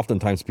reason,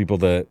 oftentimes people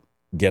that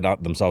get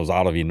themselves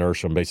out of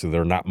inertia and basically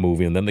they're not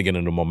moving, and then they get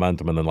into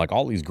momentum, and then like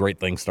all these great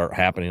things start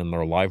happening in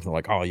their life. They're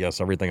like, oh yes,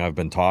 everything I've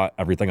been taught,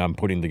 everything I'm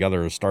putting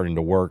together is starting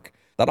to work.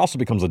 That also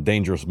becomes a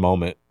dangerous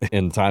moment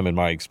in time, in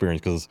my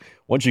experience, because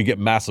once you get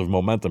massive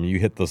momentum, you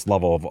hit this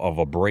level of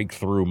a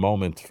breakthrough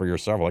moment for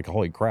yourself. Like,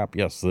 holy crap,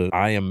 yes,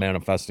 I am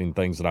manifesting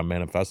things that I'm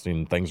manifesting,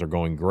 and things are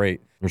going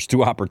great. There's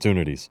two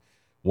opportunities.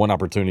 One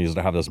opportunity is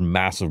to have this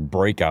massive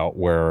breakout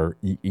where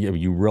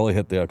you really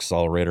hit the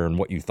accelerator, and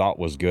what you thought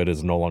was good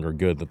is no longer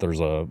good, that there's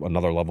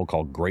another level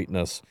called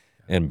greatness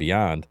and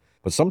beyond.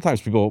 But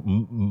sometimes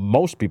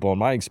most people in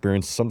my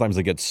experience, sometimes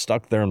they get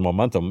stuck there in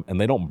momentum and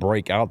they don't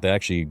break out. They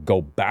actually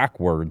go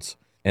backwards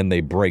and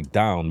they break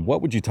down.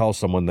 What would you tell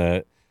someone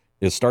that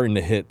is starting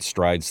to hit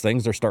strides?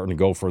 Things are starting to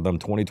go for them.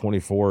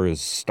 2024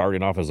 is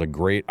starting off as a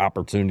great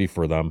opportunity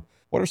for them.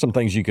 What are some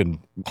things you can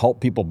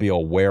help people be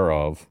aware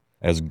of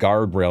as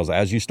guardrails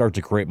as you start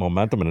to create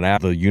momentum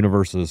and the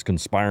universe is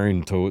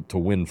conspiring to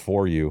win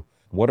for you?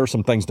 What are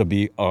some things to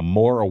be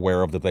more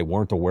aware of that they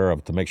weren't aware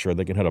of to make sure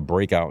they can hit a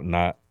breakout and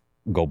not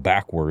go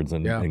backwards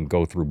and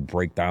go through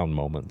breakdown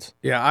moments?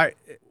 Yeah,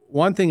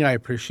 one thing I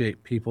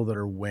appreciate people that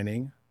are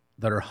winning,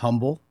 that are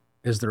humble,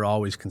 is they're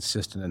always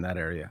consistent in that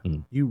area.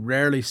 You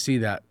rarely see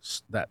that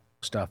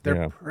stuff.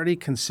 They're pretty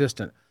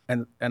consistent.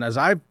 And as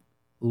I've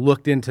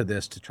looked into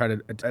this to try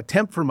to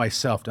attempt for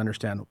myself to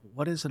understand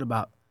what is it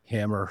about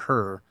him or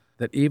her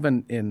that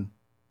even in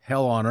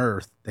hell on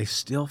earth, they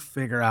still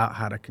figure out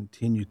how to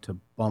continue to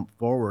bump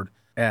forward.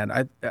 And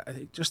I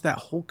think just that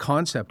whole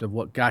concept of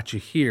what got you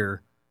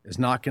here is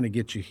not going to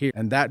get you here.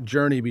 And that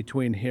journey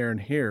between here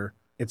and here,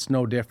 it's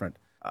no different.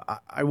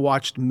 I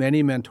watched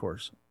many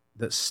mentors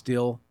that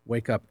still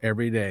wake up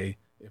every day.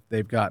 If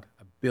they've got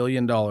 $1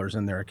 billion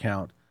in their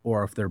account,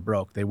 or if they're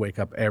broke, they wake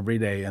up every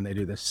day and they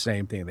do the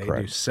same thing. They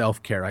do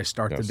self-care. I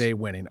start the day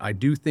winning. I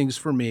do things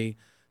for me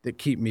that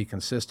keep me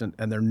consistent,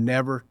 and they're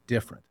never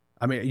different.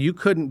 I mean, you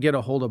couldn't get a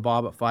hold of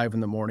Bob at 5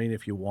 a.m.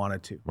 if you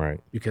wanted to, right?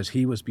 Because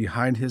he was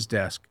behind his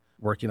desk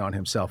working on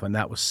himself, and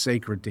that was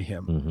sacred to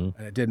him.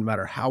 And it didn't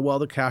matter how well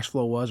the cash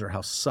flow was or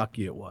how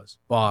sucky it was.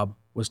 Bob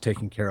was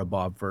taking care of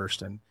Bob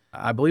first. And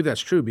I believe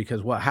that's true,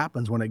 because what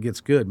happens when it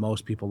gets good,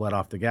 most people let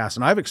off the gas.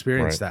 And I've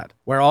experienced that,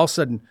 where all of a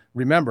sudden,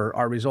 remember,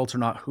 our results are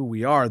not who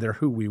we are, they're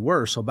who we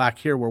were. So back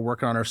here, we're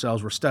working on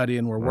ourselves, we're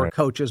studying, we're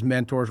coaches,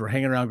 mentors, we're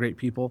hanging around great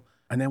people,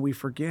 and then we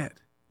forget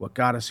what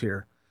got us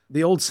here.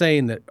 The old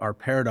saying that our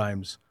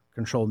paradigms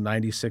control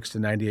 96 to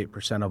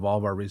 98% of all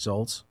of our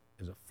results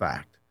is a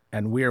fact.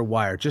 And we are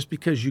wired. Just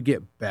because you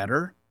get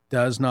better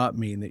does not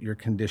mean that your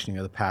conditioning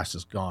of the past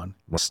is gone.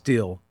 It's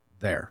still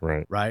there,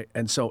 right?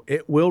 And so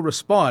it will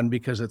respond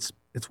because it's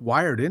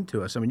wired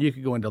into us. I mean, you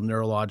could go into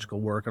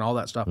neurological work and all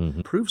that stuff,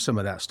 prove some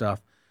of that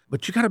stuff,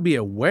 but you got to be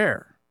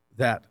aware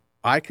that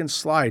I can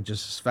slide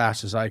just as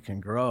fast as I can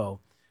grow.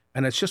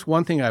 And it's just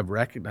one thing I've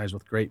recognized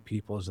with great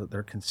people is that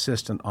they're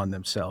consistent on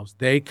themselves.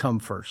 They come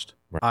first.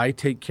 I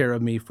take care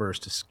of me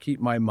first to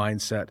keep my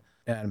mindset.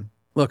 And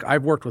look,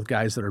 I've worked with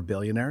guys that are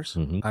billionaires,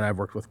 and I've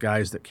worked with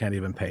guys that can't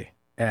even pay.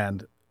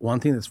 And one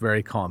thing that's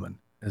very common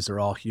is they're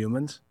all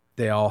humans.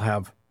 They all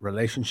have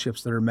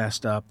relationships that are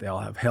messed up. They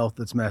all have health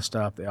that's messed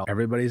up.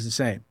 Everybody's the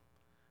same.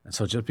 And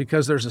so just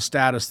because there's a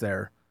status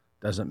there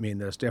doesn't mean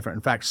that it's different.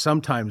 In fact,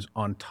 sometimes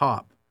on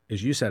top,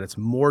 as you said, it's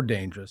more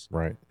dangerous,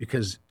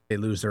 because they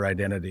lose their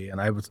identity.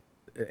 And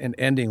in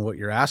ending what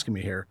you're asking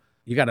me here,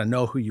 you got to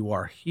know who you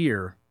are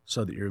here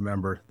so that you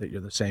remember that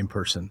you're the same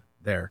person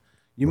there.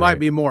 You Right. might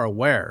be more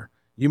aware.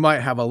 You might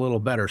have a little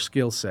better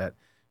skill set.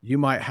 You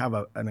might have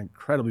an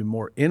incredibly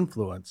more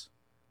influence,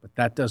 but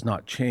that does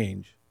not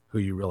change who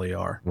you really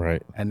are.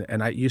 Right.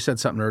 You said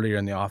something earlier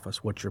in the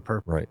office, what's your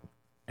purpose? Right.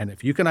 And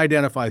if you can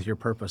identify with your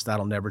purpose,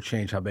 that'll never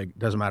change how big,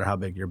 doesn't matter how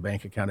big your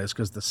bank account is,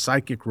 because the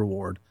psychic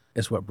reward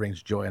is what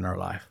brings joy in our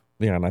life.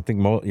 Yeah, and I think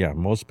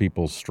most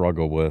people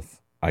struggle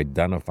with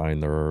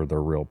identifying their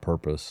real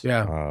purpose.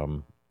 Yeah.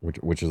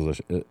 Which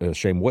is a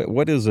shame.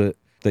 What is it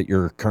that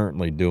you're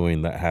currently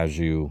doing that has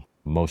you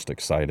most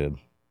excited?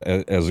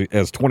 As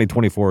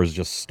 2024 is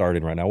just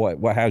starting right now,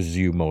 what has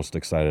you most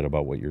excited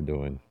about what you're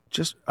doing?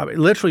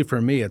 Literally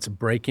for me, it's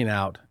breaking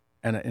out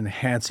and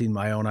enhancing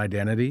my own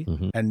identity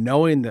and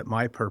knowing that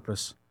my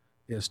purpose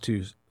is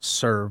to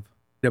serve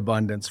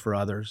abundance for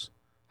others,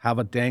 have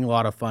a dang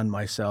lot of fun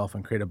myself,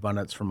 and create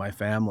abundance for my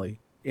family.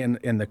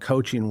 In the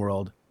coaching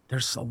world,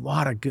 there's a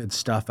lot of good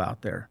stuff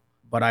out there,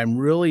 but I'm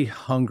really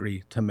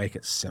hungry to make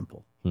it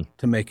simple,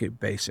 to make it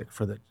basic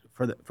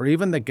for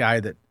even the guy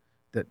that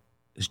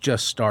is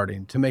just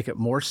starting, to make it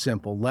more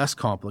simple, less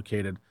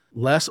complicated,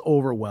 less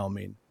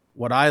overwhelming.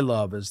 What I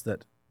love is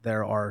that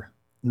there are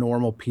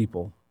normal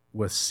people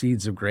with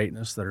seeds of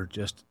greatness that are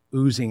just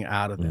oozing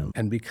out of them.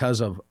 And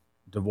because of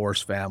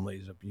divorced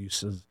families,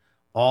 abuses,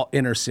 all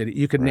inner city,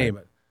 you could name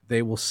it,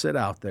 they will sit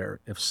out there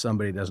if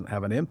somebody doesn't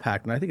have an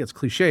impact. And I think it's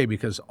cliche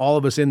because all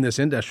of us in this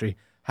industry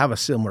have a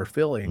similar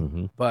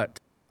feeling, but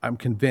I'm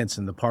convinced,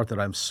 and the part that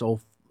I'm so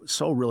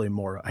really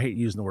more, I hate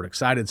using the word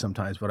excited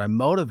sometimes, but I'm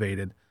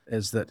motivated,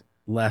 is that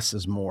less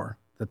is more,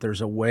 that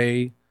there's a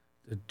way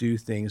to do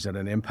things in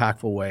an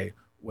impactful way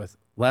with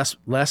less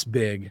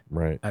big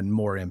and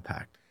more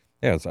impact.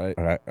 Yes,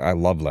 I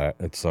love that.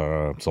 It's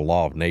a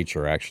law of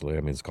nature, actually.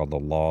 I mean, it's called the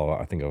law,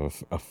 I think,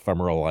 of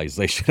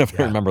ephemeralization, if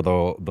I remember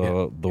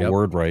the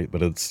word right.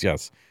 But it's,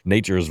 yes,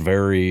 nature is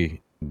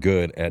very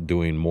good at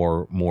doing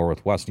more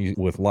with less.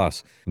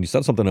 And you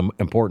said something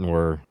important,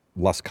 where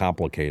less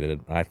complicated.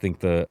 I think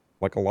that,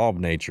 like, a law of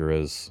nature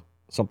is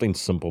something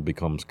simple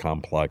becomes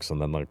complex,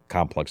 and then the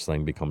complex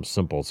thing becomes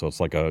simple. So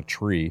it's like a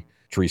tree.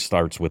 Tree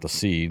starts with a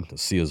seed. The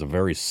seed is a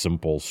very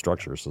simple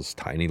structure. It's this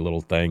tiny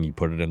little thing. You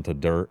put it into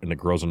dirt, and it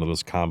grows into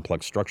this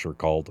complex structure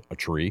called a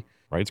tree,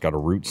 right? It's got a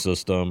root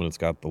system, and it's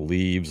got the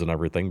leaves and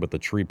everything, but the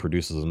tree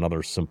produces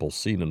another simple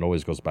seed, and it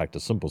always goes back to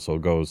simple. So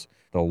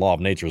the law of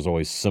nature is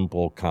always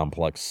simple,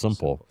 complex,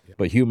 simple.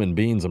 But human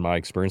beings, in my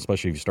experience,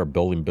 especially if you start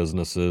building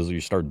businesses or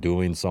you start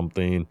doing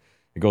something,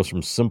 it goes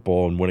from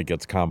simple, and when it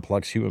gets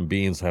complex, human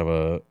beings have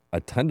a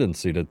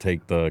tendency to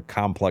take the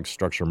complex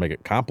structure and make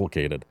it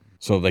complicated,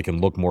 so they can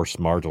look more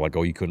smart. They're like,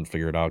 oh, you couldn't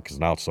figure it out because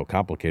now it's so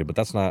complicated. But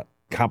that's not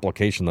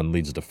complication, then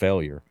leads to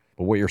failure.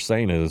 But what you're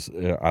saying is,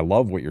 I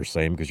love what you're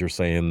saying, because you're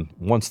saying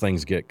once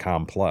things get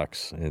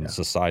complex and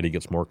society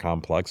gets more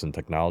complex and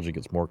technology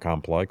gets more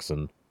complex,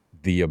 and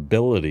the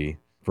ability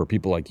for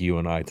people like you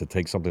and I to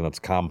take something that's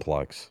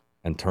complex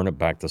and turn it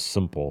back to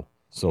simple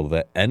so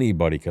that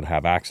anybody could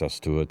have access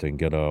to it and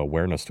get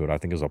awareness to it, I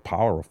think is a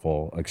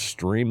powerful,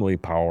 extremely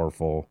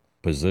powerful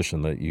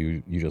position that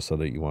you just said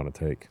that you want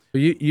to take.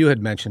 You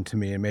had mentioned to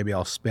me, and maybe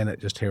I'll spin it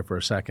just here for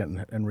a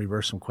second and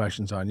reverse some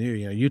questions on you.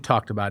 You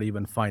talked about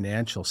even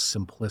financial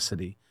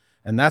simplicity,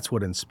 and that's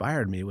what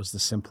inspired me, was the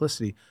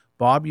simplicity.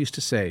 Bob used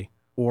to say,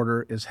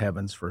 order is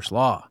heaven's first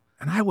law.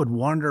 And I would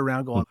wander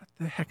around going, what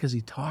the heck is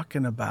he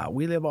talking about?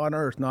 We live on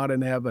earth, not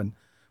in heaven.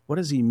 What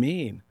does he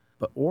mean?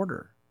 But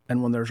order.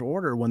 And when there's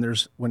order,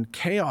 when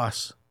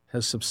chaos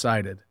has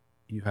subsided,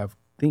 you have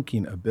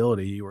thinking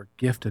ability. You are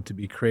gifted to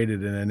be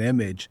created in an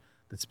image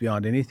that's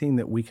beyond anything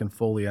that we can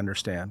fully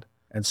understand.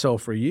 And so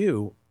for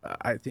you,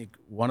 I think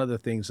one of the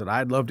things that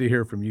I'd love to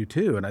hear from you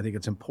too, and I think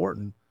it's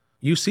important,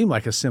 you seem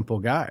like a simple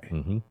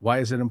guy. Why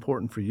is it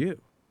important for you?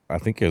 I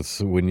think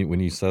it's when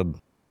you said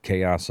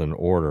chaos and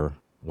order,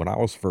 when I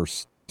was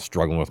first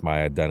struggling with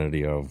my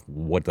identity of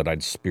what did I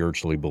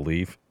spiritually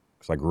believe,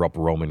 because I grew up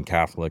Roman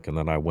Catholic, and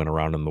then I went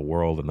around in the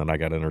world, and then I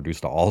got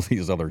introduced to all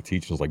these other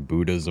teachings like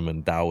Buddhism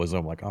and Taoism.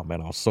 I'm like, oh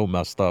man, I was so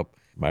messed up.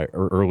 My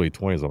early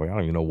 20s, I'm like, I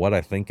don't even know what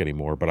I think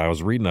anymore. But I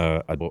was reading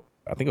I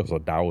think it was a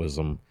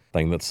Taoism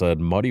thing that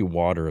said muddy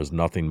water is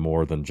nothing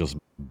more than just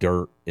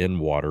dirt in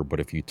water, but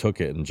if you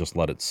took it and just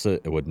let it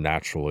sit, it would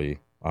naturally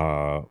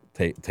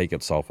take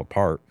itself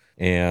apart.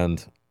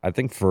 And I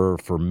think for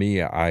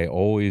me, I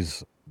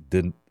always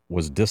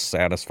was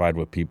dissatisfied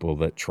with people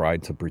that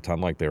tried to pretend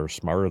like they were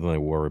smarter than they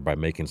were by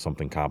making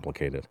something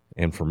complicated.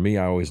 And for me,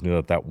 I always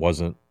knew that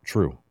wasn't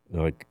true.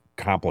 Like,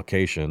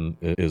 complication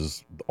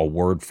is a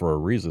word for a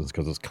reason,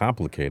 because it's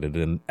complicated,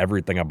 and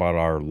everything about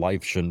our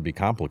life shouldn't be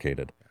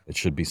complicated. It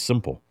should be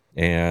simple.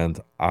 And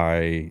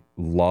I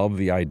love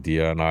the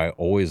idea, and I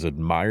always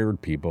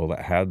admired people that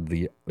had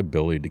the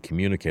ability to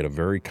communicate a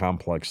very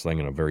complex thing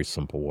in a very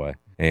simple way.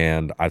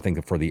 And I think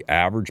that for the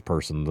average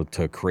person,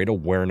 to create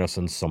awareness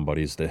in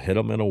somebody is to hit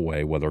them in a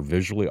way, whether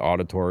visually,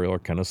 auditory, or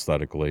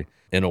kinesthetically,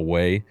 in a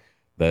way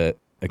that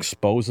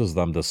exposes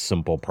them to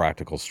simple,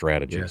 practical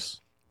strategies.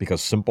 Yes.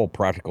 Because simple,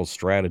 practical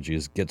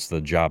strategies gets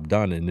the job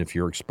done. And if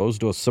you're exposed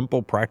to a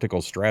simple,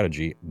 practical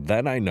strategy,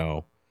 then I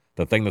know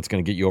the thing that's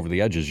going to get you over the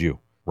edge is you.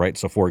 right?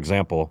 So for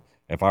example,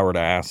 if I were to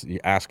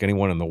ask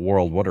anyone in the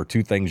world, what are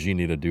 2 things you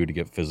need to do to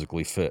get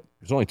physically fit?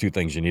 There's only 2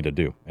 things you need to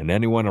do. And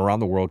anyone around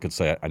the world could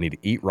say, I need to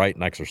eat right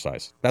and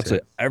exercise. That's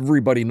it.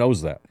 Everybody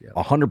knows that.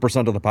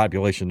 100% of the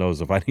population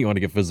knows if I want to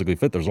get physically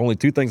fit, there's only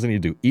 2 things I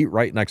need to do: eat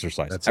right and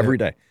exercise every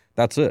day.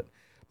 That's it.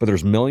 But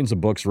there's millions of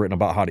books written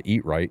about how to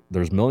eat right.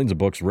 There's millions of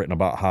books written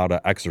about how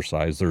to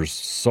exercise. There's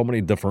so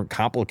many different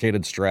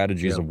complicated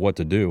strategies of what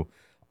to do,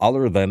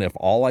 other than if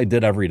all I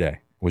did every day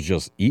was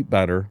just eat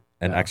better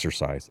and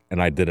exercise, and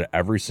I did it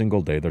every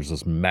single day. There's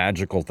this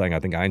magical thing,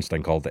 I think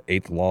Einstein called it the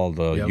 8th law of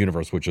the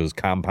universe, which is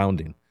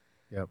compounding,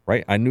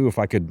 right? I knew if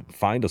I could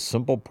find a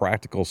simple,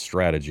 practical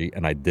strategy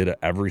and I did it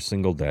every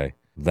single day,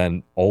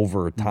 then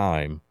over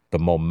time, the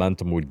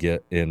momentum would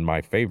get in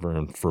my favor.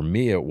 And for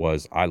me, it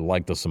was, I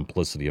like the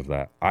simplicity of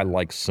that. I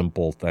like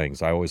simple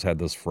things. I always had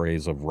this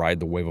phrase of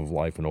ride the wave of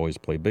life and always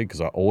play big,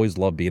 because I always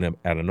loved being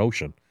at an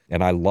ocean.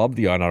 And I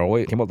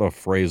always came up with the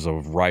phrase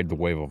of ride the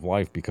wave of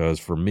life, because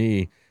for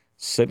me,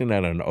 sitting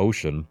at an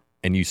ocean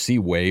and you see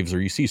waves, or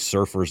you see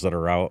surfers that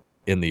are out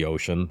in the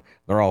ocean,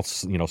 they're all,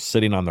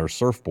 sitting on their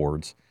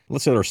surfboards.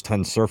 Let's say there's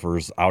 10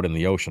 surfers out in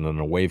the ocean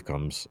and a wave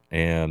comes.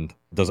 And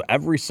does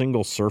every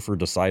single surfer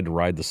decide to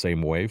ride the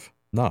same wave?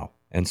 No.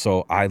 And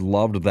so I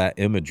loved that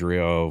imagery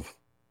of,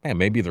 man,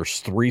 maybe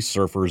there's 3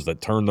 surfers that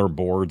turn their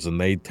boards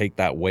and they take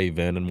that wave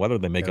in, and whether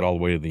they make it all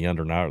the way to the end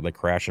or not, or they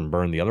crash and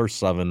burn, the other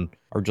 7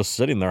 are just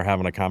sitting there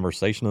having a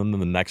conversation, and then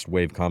the next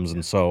wave comes.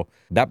 And so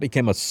that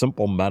became a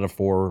simple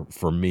metaphor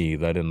for me,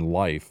 that in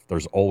life,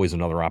 there's always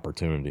another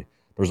opportunity.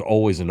 There's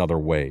always another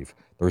wave.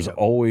 There's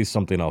always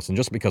something else. And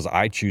just because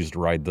I choose to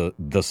ride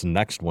this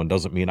next one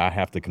doesn't mean I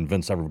have to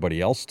convince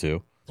everybody else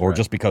to, or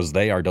just because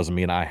they are doesn't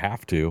mean I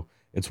have to.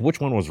 It's which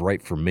one was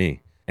right for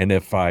me. And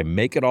if I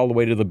make it all the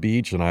way to the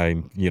beach and I,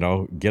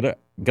 get it,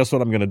 guess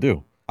what I'm going to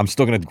do? I'm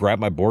still going to grab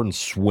my board and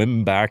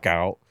swim back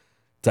out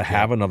to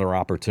have another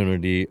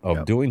opportunity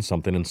of doing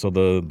something. And so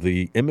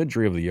the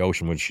imagery of the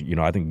ocean, which,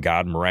 I think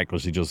God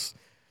miraculously just,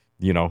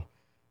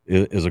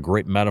 is a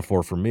great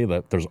metaphor for me,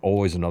 that there's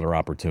always another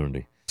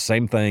opportunity.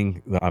 Same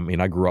thing. I mean,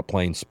 I grew up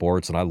playing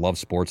sports, and I love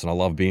sports, and I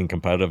love being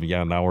competitive.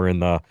 Yeah, now we're in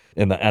the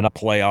NFL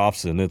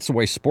playoffs, and it's the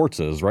way sports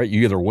is, right?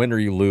 You either win or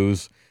you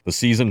lose. The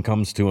season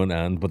comes to an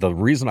end. But the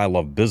reason I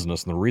love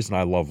business and the reason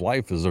I love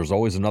life is there's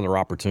always another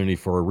opportunity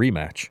for a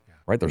rematch,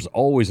 right? There's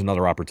always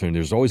another opportunity.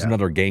 There's always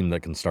another game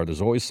that can start.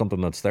 There's always something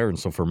that's there. And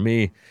so for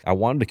me, I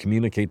wanted to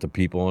communicate to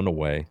people in a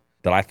way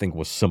that I think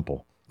was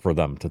simple for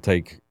them, to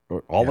take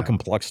all the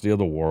complexity of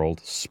the world,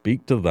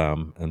 speak to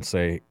them, and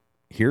say,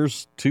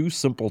 here's 2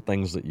 simple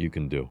things that you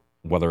can do,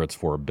 whether it's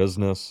for a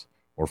business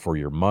or for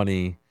your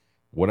money,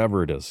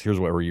 whatever it is. Here's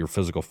what, or your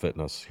physical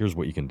fitness, here's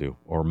what you can do,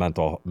 or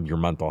your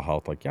mental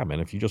health. Like, yeah, man,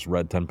 if you just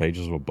read 10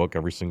 pages of a book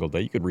every single day,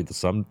 you could read the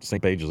same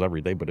pages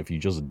every day. But if you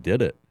just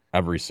did it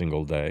every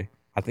single day,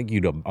 I think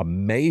you'd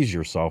amaze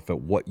yourself at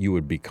what you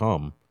would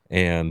become.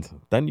 And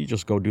then you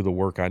just go do the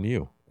work on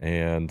you.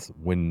 And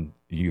when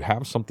you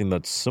have something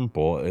that's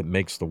simple, it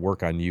makes the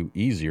work on you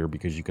easier,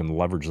 because you can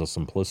leverage the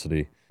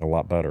simplicity a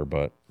lot better.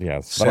 But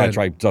that's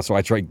why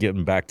I try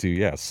getting back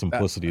to,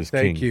 simplicity is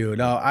king. Thank you.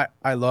 No,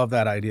 I love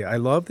that idea. I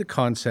love the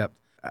concept.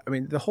 I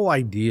mean, the whole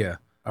idea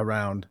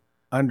around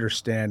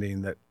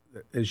understanding that,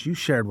 as you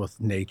shared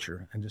with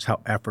nature, and just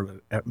how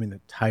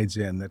it tides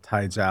in, that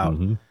tides out.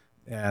 Mm-hmm.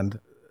 And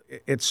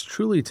it's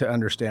truly to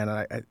understand.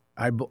 And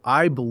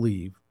I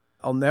believe,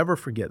 I'll never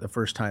forget the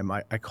first time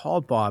I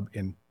called Bob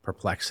in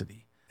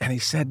perplexity. And he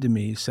said to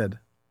me,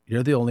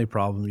 you're the only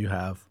problem you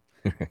have,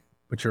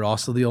 but you're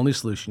also the only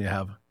solution you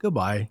have.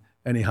 Goodbye.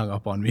 And he hung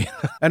up on me.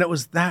 And it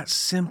was that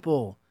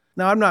simple.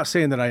 Now, I'm not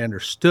saying that I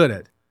understood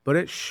it, but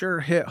it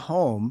sure hit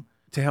home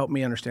to help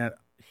me understand.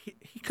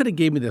 He could have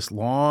gave me this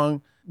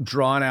long,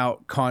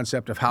 drawn-out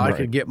concept of how I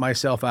could get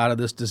myself out of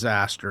this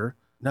disaster.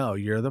 No,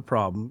 you're the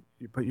problem,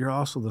 but you're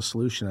also the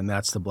solution, and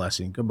that's the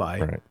blessing. Goodbye.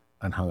 Right.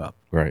 And hung up.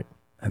 Right.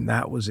 And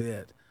that was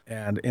it.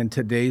 And in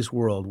today's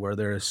world, where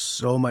there is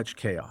so much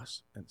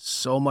chaos and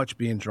so much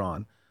being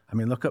drawn, I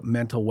mean, look at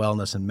mental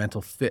wellness and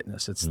mental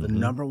fitness. It's the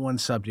number one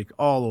subject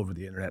all over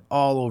the internet,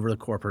 all over the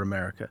corporate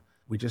America.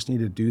 We just need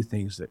to do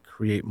things that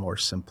create more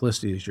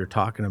simplicity, as you're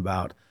talking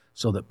about,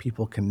 so that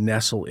people can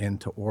nestle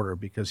into order.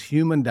 Because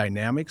human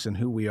dynamics and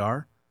who we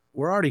are,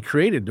 we're already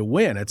created to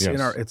win. It's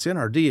in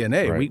our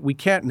DNA. Right. We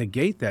can't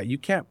negate that. You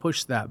can't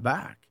push that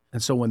back.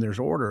 And so when there's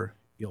order,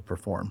 you'll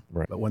perform.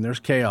 Right. But when there's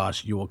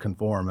chaos, you will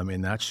conform. I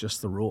mean, that's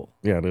just the rule.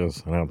 Yeah, it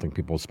is. And I don't think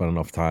people spend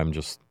enough time,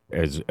 just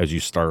as you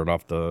started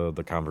off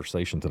the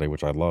conversation today,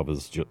 which I love,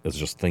 is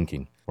just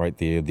thinking, right?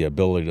 The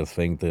ability to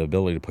think, the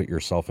ability to put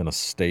yourself in a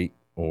state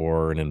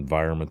or an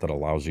environment that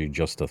allows you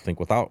just to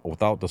think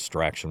without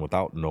distraction,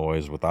 without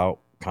noise, without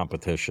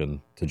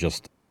competition, to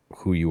just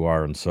who you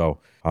are. And so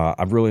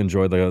I've really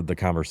enjoyed the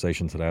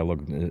conversation today. I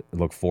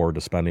look forward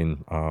to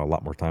spending a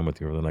lot more time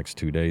with you over the next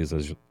 2 days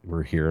as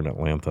we're here in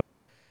Atlanta.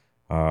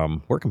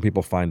 Where can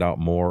people find out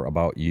more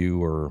about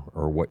you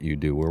or what you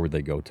do? Where would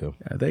they go to?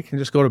 Yeah, they can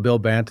just go to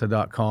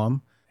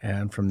billbanta.com,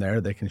 and from there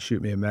they can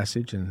shoot me a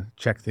message and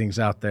check things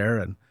out there.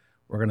 And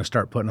we're going to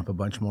start putting up a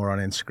bunch more on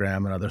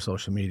Instagram and other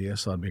social media.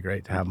 So it'd be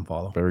great to have them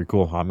follow. Very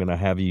cool. I'm going to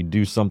have you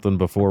do something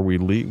before we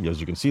leave. As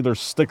you can see, there's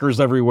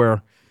stickers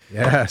everywhere.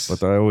 Yes.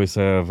 But I always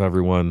have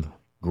everyone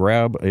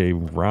grab a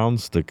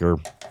round sticker,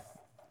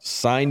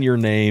 sign your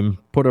name,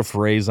 put a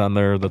phrase on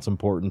there that's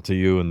important to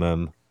you, and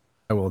then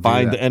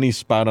find any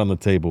spot on the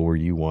table where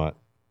you want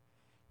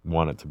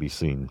it to be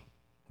seen.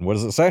 What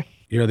does it say?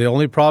 You're the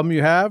only problem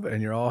you have,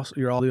 and you're all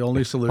the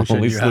only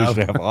solution you have.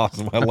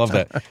 Awesome. I love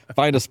that.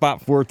 Find a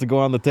spot for it to go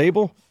on the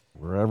table,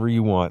 wherever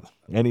you want,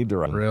 any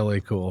direction. Really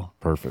cool.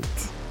 Perfect.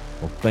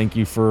 Well, thank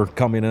you for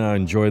coming in. I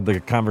enjoyed the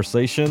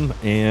conversation.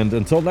 And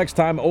until next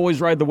time, always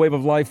ride the wave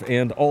of life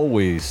and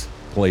always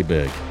play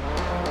big.